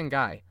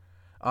guy.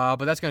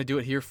 But that's going to do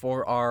it here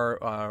for our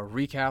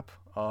recap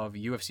of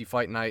UFC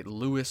Fight Night,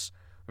 Lewis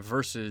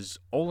versus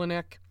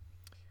Oleinik.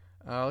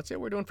 Let's see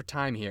what we're doing for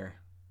time here.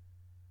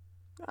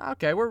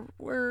 Okay, we're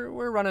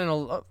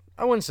running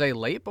I wouldn't say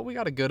late, but we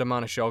got a good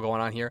amount of show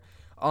going on here.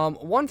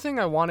 One thing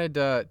I wanted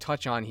to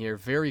touch on here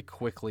very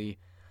quickly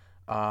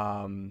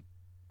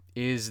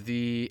is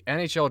the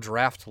NHL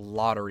Draft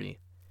Lottery.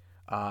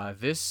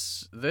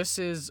 This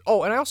is...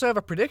 Oh, and I also have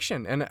a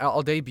prediction, and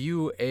I'll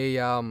debut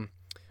a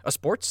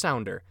sports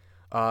sounder.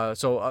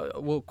 So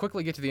we'll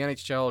quickly get to the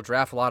NHL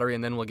Draft Lottery,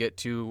 and then we'll get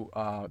to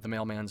the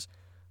mailman's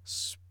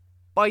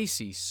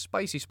spicy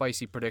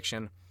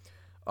prediction.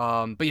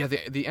 But yeah,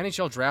 the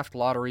NHL Draft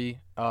Lottery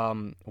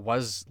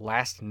was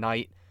last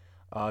night.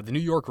 The New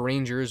York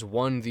Rangers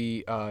won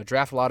the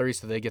draft lottery,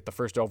 so they get the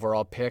first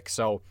overall pick.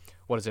 So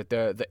what is it?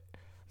 The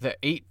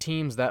 8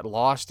 teams that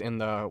lost in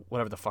the,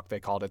 whatever the fuck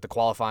they called it, the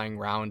qualifying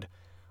round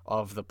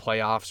of the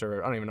playoffs,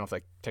 or I don't even know if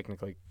they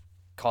technically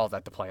call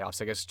that the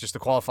playoffs. I guess just the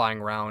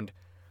qualifying round.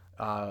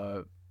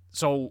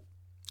 So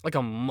like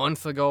a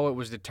month ago, it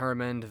was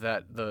determined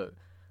that the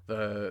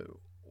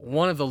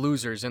one of the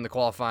losers in the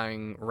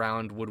qualifying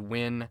round would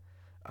win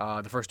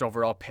the first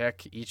overall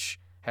pick, each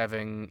of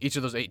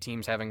those 8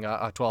 teams having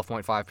a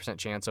 12.5%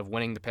 chance of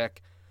winning the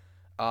pick.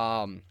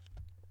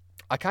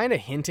 I kind of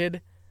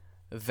hinted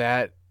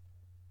that,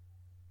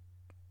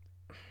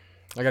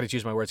 I got to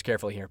choose my words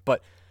carefully here,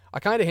 but I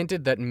kind of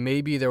hinted that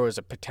maybe there was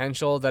a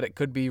potential that it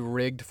could be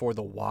rigged for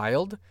the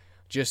Wild,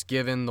 just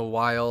given the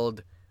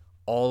Wild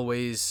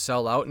always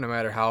sell out no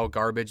matter how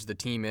garbage the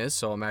team is.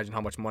 So imagine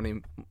how much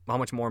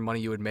more money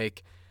you would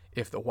make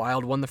if the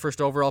Wild won the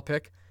first overall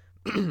pick.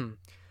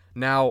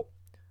 Now,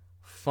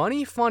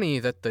 funny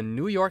that the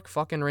New York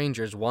fucking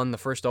Rangers won the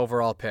first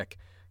overall pick.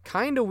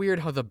 Kind of weird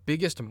how the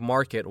biggest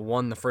market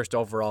won the first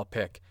overall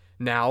pick.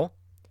 Now,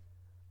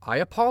 I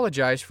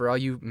apologize for all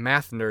you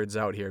math nerds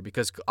out here,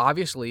 because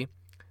obviously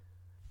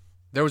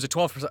there was a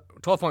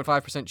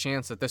 12.5%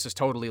 chance that this is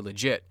totally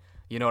legit.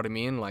 You know what I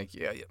mean? Like,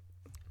 yeah,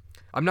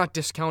 I'm not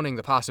discounting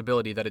the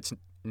possibility that it's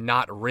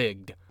not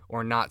rigged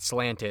or not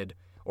slanted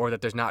or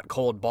that there's not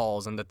cold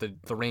balls and that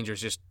the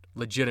Rangers just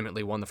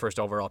legitimately won the first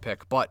overall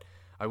pick. But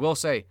I will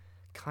say,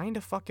 kind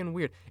of fucking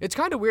weird. It's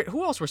kind of weird.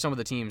 Who else were some of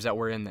the teams that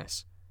were in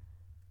this?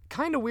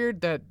 Kind of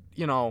weird that,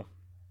 what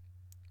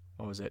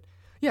was it?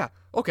 Yeah,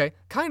 okay.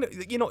 Kind of,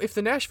 if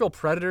the Nashville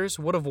Predators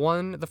would have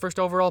won the first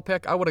overall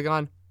pick, I would have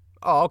gone,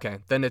 oh, okay,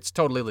 then it's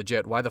totally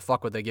legit. Why the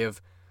fuck would they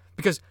give?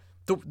 Because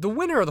the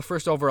winner of the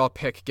first overall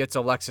pick gets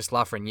Alexis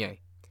Lafreniere.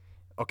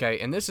 Okay,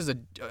 and this is a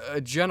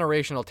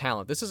generational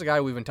talent. This is a guy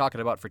we've been talking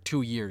about for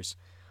 2 years,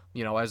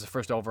 as the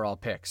first overall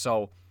pick.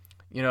 So,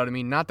 you know what I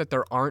mean? Not that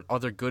there aren't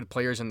other good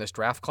players in this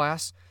draft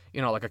class,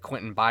 like a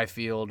Quentin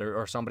Byfield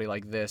or somebody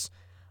like this.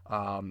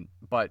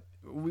 But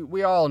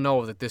we all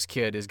know that this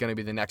kid is going to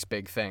be the next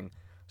big thing.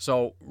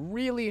 So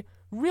really,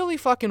 really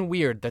fucking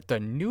weird that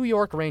the New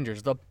York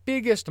Rangers, the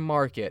biggest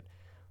market,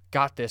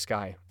 got this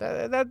guy.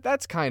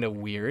 That's kind of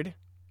weird.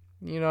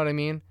 You know what I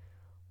mean?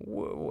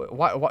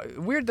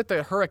 Weird that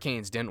the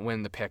Hurricanes didn't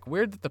win the pick.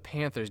 Weird that the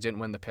Panthers didn't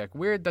win the pick.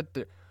 Weird that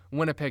the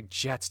Winnipeg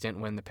Jets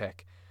didn't win the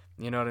pick.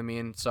 You know what I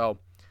mean? So,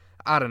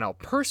 I don't know.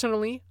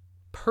 Personally,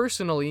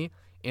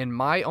 in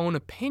my own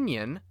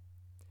opinion,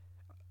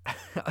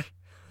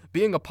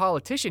 being a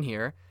politician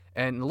here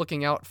and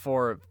looking out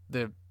for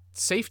the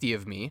safety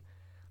of me,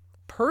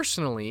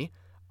 personally,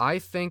 I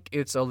think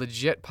it's a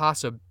legit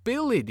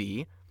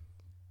possibility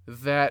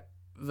that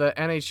the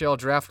NHL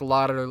Draft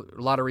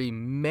Lottery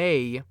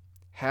may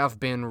have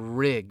been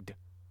rigged.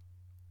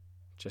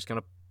 Just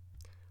gonna,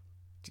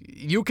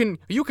 you can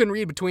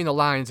read between the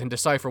lines and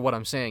decipher what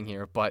I'm saying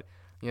here, but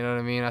you know what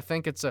I mean. I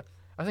think it's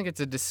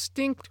a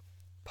distinct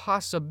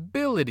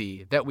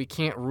possibility that we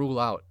can't rule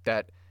out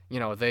that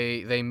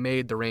they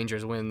made the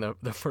Rangers win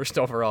the first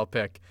overall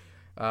pick.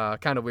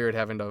 Kind of weird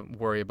having to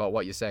worry about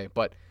what you say,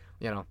 but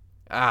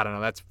I don't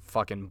know. That's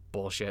fucking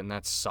bullshit, and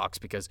that sucks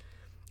because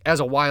as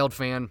a Wild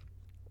fan,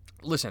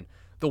 listen,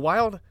 the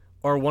Wild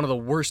are one of the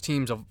worst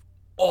teams of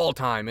all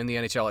time in the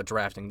NHL at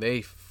drafting.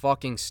 They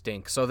fucking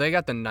stink. So they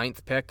got the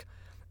 9th pick,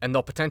 and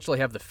they'll potentially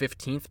have the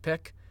 15th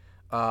pick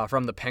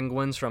from the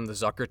Penguins from the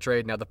Zucker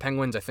trade. Now, the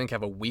Penguins, I think,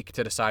 have a week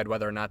to decide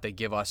whether or not they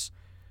give us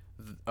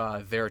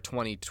their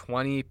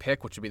 2020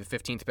 pick, which would be the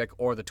 15th pick,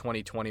 or their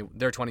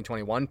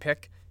 2021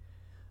 pick.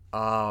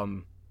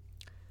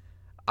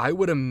 I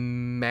would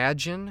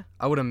imagine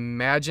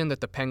that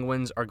the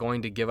Penguins are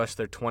going to give us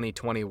their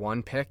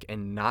 2021 pick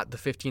and not the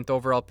 15th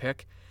overall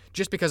pick,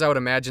 just because I would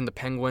imagine the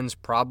Penguins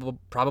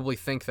probably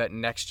think that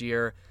next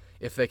year,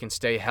 if they can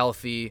stay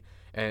healthy,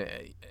 and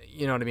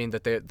you know what I mean,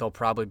 that they'll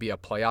probably be a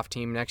playoff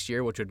team next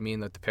year, which would mean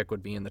that the pick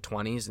would be in the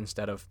 20s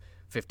instead of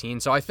 15.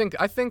 So I think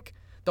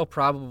they'll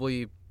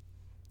probably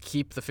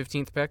keep the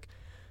 15th pick.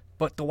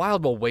 But the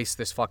Wild will waste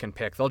this fucking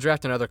pick. They'll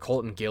draft another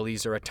Colton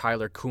Gillies or a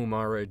Tyler Kuma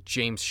or a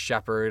James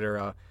Shepard or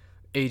a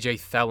AJ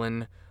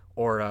Thelen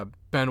or a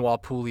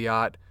Benoit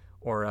Pouliot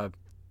or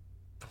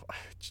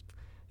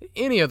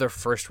any other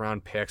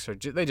first-round picks.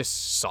 They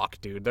just suck,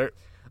 dude. They're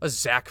a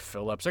Zach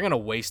Phillips. They're going to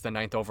waste the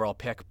 9th overall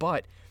pick.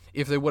 But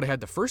if they would have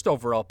had the first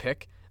overall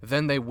pick,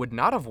 then they would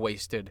not have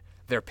wasted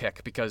their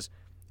pick because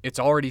it's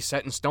already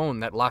set in stone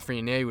that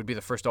Lafreniere would be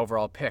the first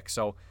overall pick.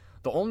 So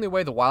the only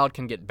way the Wild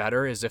can get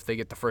better is if they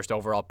get the first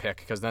overall pick,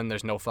 because then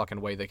there's no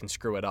fucking way they can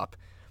screw it up.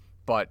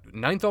 But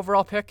 9th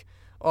overall pick,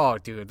 oh,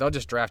 dude, they'll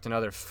just draft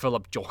another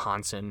Philip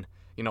Johansson,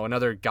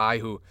 another guy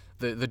who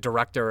the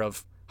director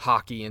of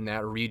hockey in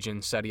that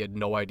region said he had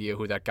no idea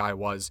who that guy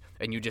was,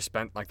 and you just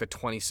spent like the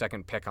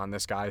 22nd pick on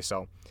this guy.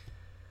 So,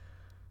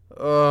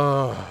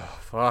 oh,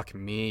 fuck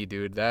me,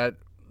 dude. That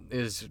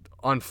is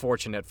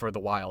unfortunate for the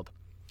Wild.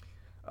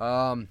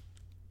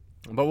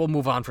 But we'll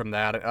move on from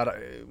that.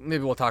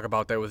 Maybe we'll talk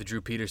about that with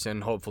Drew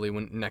Peterson, hopefully,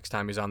 when next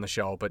time he's on the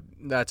show. But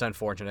that's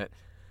unfortunate.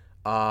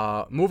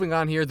 Moving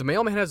on here, the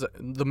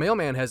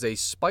mailman has a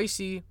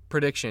spicy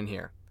prediction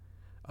here.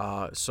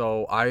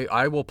 So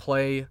I will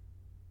play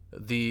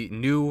the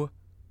new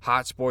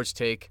Hot Sports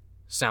Take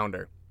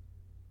sounder.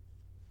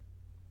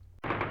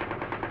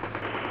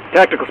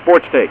 Tactical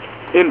Sports Take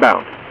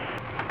inbound.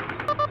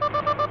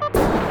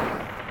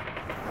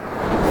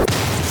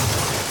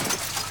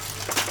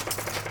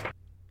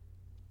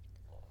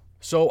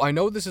 So I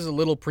know this is a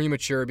little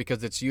premature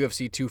because it's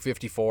UFC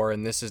 254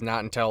 and this is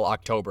not until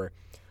October.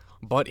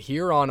 But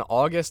here on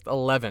August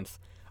 11th,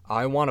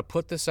 I want to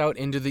put this out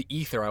into the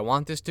ether. I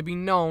want this to be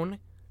known.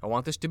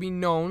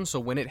 So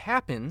when it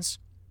happens,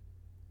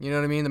 you know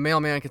what I mean? The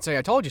mailman can say,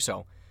 I told you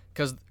so.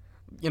 Because,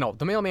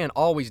 the mailman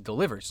always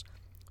delivers.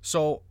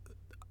 So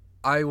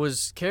I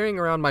was carrying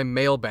around my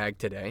mailbag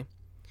today,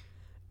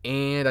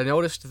 and I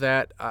noticed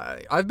that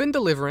I've been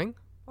delivering.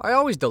 I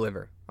always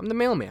deliver. I'm the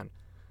mailman.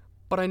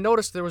 But I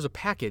noticed there was a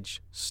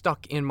package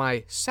stuck in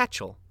my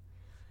satchel.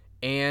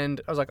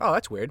 And I was like, oh,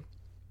 that's weird.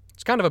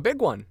 It's kind of a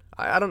big one.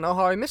 I don't know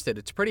how I missed it.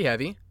 It's pretty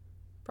heavy.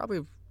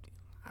 Probably,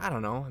 I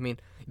don't know. I mean,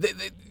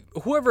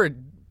 whoever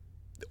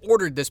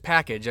ordered this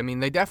package, I mean,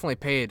 they definitely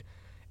paid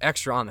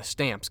extra on the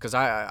stamps, because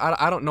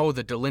I don't know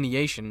the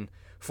delineation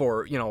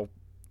for, the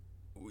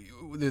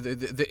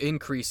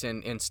increase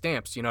in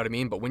stamps, you know what I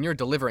mean? But when you're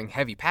delivering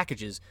heavy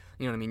packages,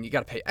 you know what I mean, you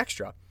got to pay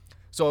extra.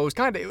 So it was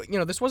kind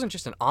of, this wasn't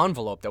just an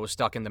envelope that was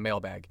stuck in the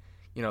mailbag.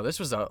 This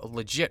was a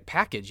legit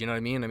package, you know what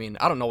I mean? I mean,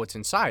 I don't know what's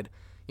inside,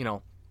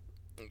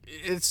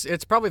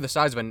 It's probably the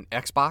size of an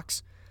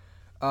Xbox.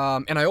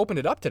 And I opened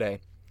it up today,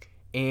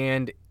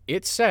 and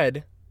it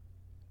said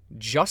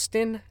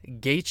Justin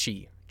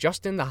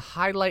the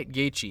Highlight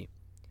Gaethje,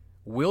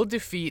 will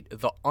defeat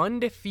the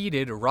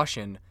undefeated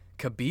Russian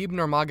Khabib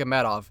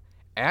Nurmagomedov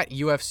at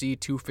UFC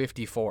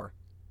 254.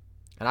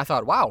 And I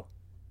thought, wow,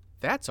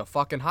 that's a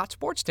fucking hot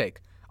sports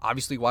take.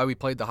 Obviously why we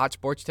played the hot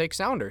sports take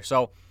sounder.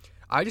 So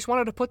I just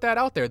wanted to put that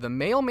out there. The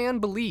mailman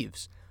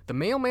believes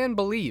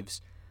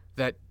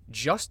that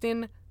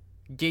Justin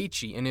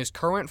Gaethje in his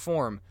current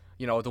form,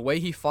 the way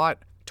he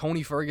fought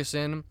Tony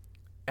Ferguson,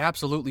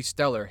 absolutely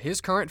stellar.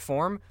 His current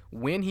form,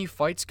 when he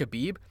fights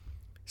Khabib,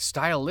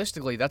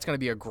 stylistically, that's going to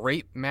be a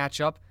great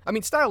matchup. I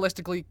mean,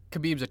 stylistically,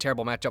 Khabib's a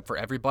terrible matchup for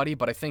everybody,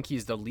 but I think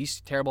he's the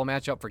least terrible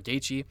matchup for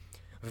Gaethje.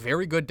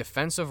 Very good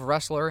defensive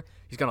wrestler.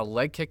 He's going to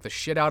leg kick the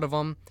shit out of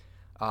him.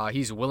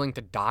 He's willing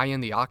to die in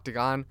the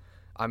octagon.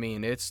 I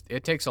mean,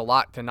 it takes a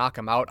lot to knock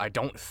him out.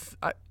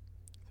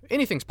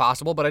 Anything's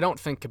possible, but I don't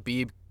think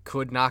Khabib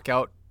could knock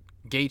out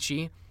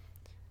Gaethje.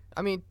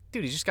 I mean,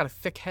 dude, he's just got a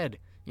thick head.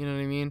 You know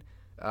what I mean?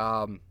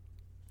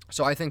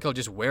 So I think he'll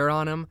just wear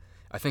on him.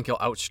 I think he'll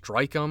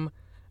outstrike him.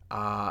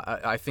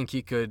 I think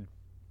he could,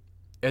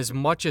 as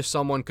much as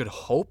someone could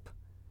hope,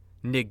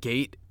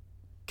 negate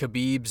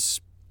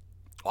Khabib's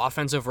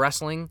offensive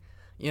wrestling.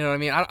 You know what I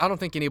mean? I don't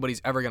think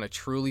anybody's ever going to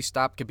truly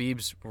stop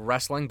Khabib's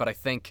wrestling, but I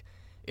think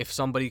if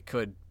somebody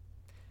could,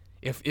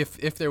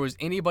 if there was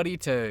anybody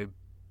to,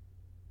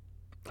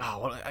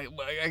 I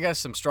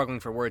guess I'm struggling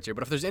for words here,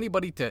 but if there's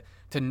anybody to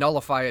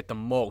nullify it the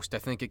most, I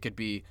think it could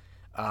be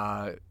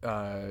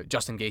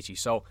Justin Gaethje.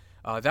 So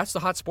that's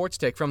the hot sports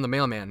take from the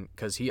mailman,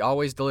 because he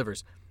always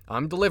delivers.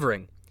 I'm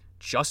delivering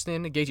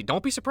Justin Gaethje.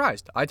 Don't be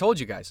surprised. I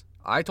told you guys.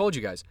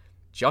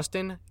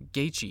 Justin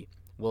Gaethje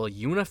will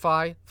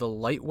unify the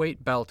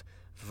lightweight belt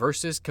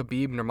versus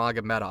Khabib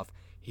Nurmagomedov.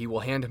 He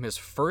will hand him his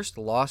first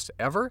loss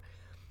ever.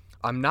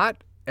 I'm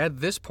not, at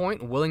this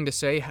point, willing to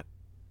say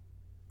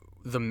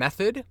the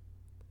method,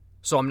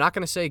 so I'm not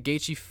going to say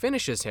Gaethje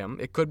finishes him.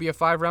 It could be a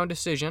 5-round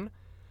decision.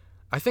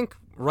 I think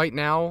right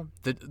now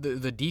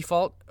the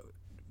default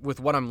with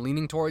what I'm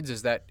leaning towards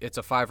is that it's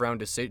a 5-round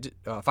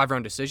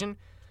decision.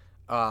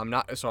 I'm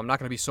not going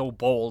to be so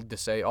bold to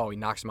say, he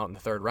knocks him out in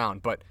the 3rd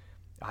round. But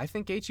I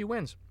think Gaethje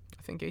wins.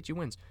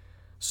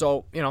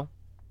 So,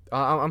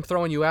 I'm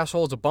throwing you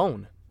assholes a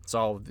bone.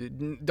 So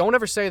don't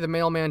ever say the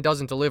mailman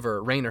doesn't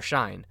deliver, rain or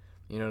shine.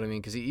 You know what I mean?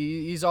 Because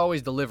he's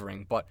always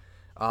delivering. But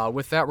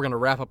with that, we're going to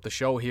wrap up the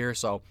show here.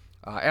 So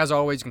as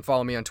always, you can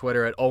follow me on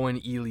Twitter at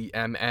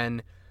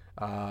OwenEelyMN.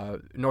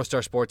 North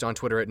Star Sports on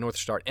Twitter at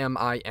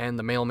NorthstarMIN,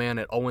 the mailman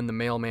at Owen the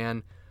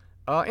Mailman,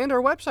 and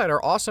our website,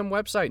 our awesome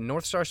website,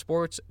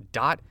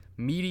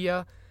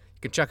 northstarsports.media.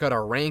 You can check out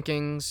our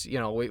rankings.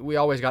 We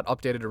always got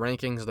updated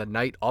rankings the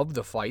night of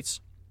the fights.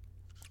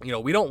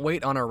 We don't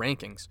wait on our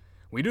rankings.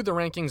 We do the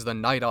rankings the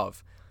night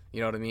of. You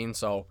know what I mean?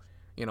 So,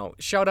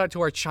 shout out to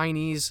our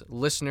Chinese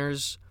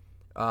listeners.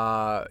 You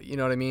know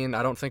what I mean?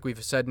 I don't think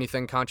we've said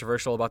anything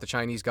controversial about the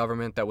Chinese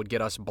government that would get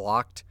us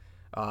blocked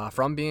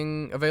from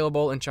being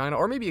available in China,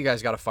 or maybe you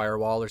guys got a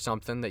firewall or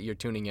something that you're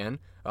tuning in.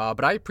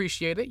 But I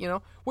appreciate it.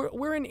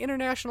 We're an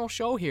international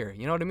show here.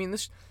 You know what I mean?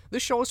 This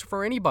show is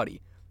for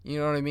anybody. You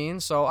know what I mean?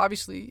 So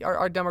obviously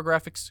our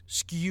demographics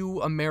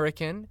skew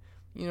American.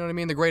 You know what I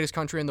mean? The greatest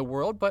country in the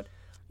world. But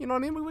you know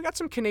what I mean? We got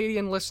some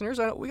Canadian listeners.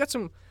 We got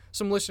some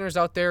listeners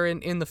out there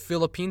in the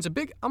Philippines.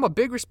 I'm a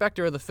big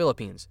respecter of the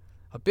Philippines.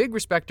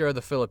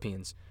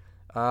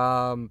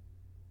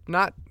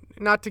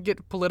 Not to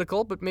get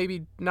political, but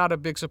maybe not a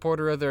big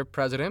supporter of their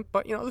president.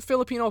 But, the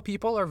Filipino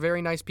people are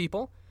very nice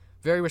people,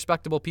 very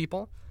respectable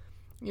people.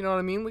 You know what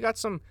I mean? We got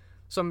some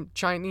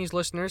Chinese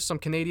listeners, some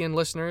Canadian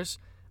listeners.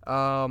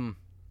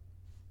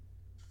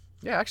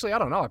 Yeah, actually, I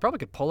don't know. I probably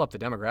could pull up the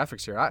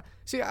demographics here. I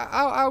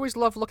always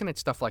love looking at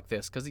stuff like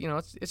this because,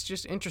 it's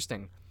just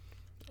interesting.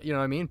 You know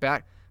what I mean?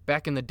 Back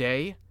in the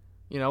day,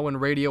 when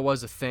radio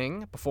was a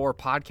thing, before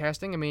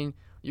podcasting, I mean,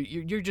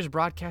 you're just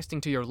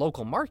broadcasting to your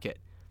local market.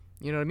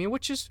 You know what I mean?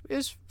 Which is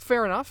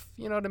fair enough.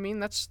 You know what I mean?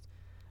 This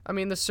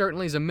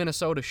certainly is a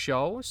Minnesota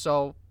show,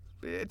 so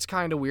it's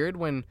kind of weird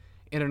when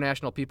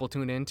international people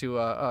tune into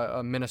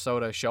a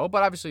Minnesota show.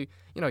 But obviously,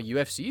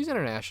 UFC is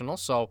international,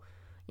 so,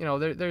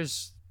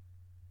 there's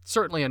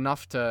certainly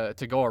enough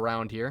to go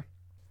around here.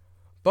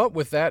 But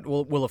with that,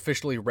 we'll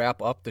officially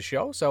wrap up the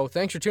show. So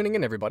thanks for tuning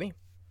in, everybody.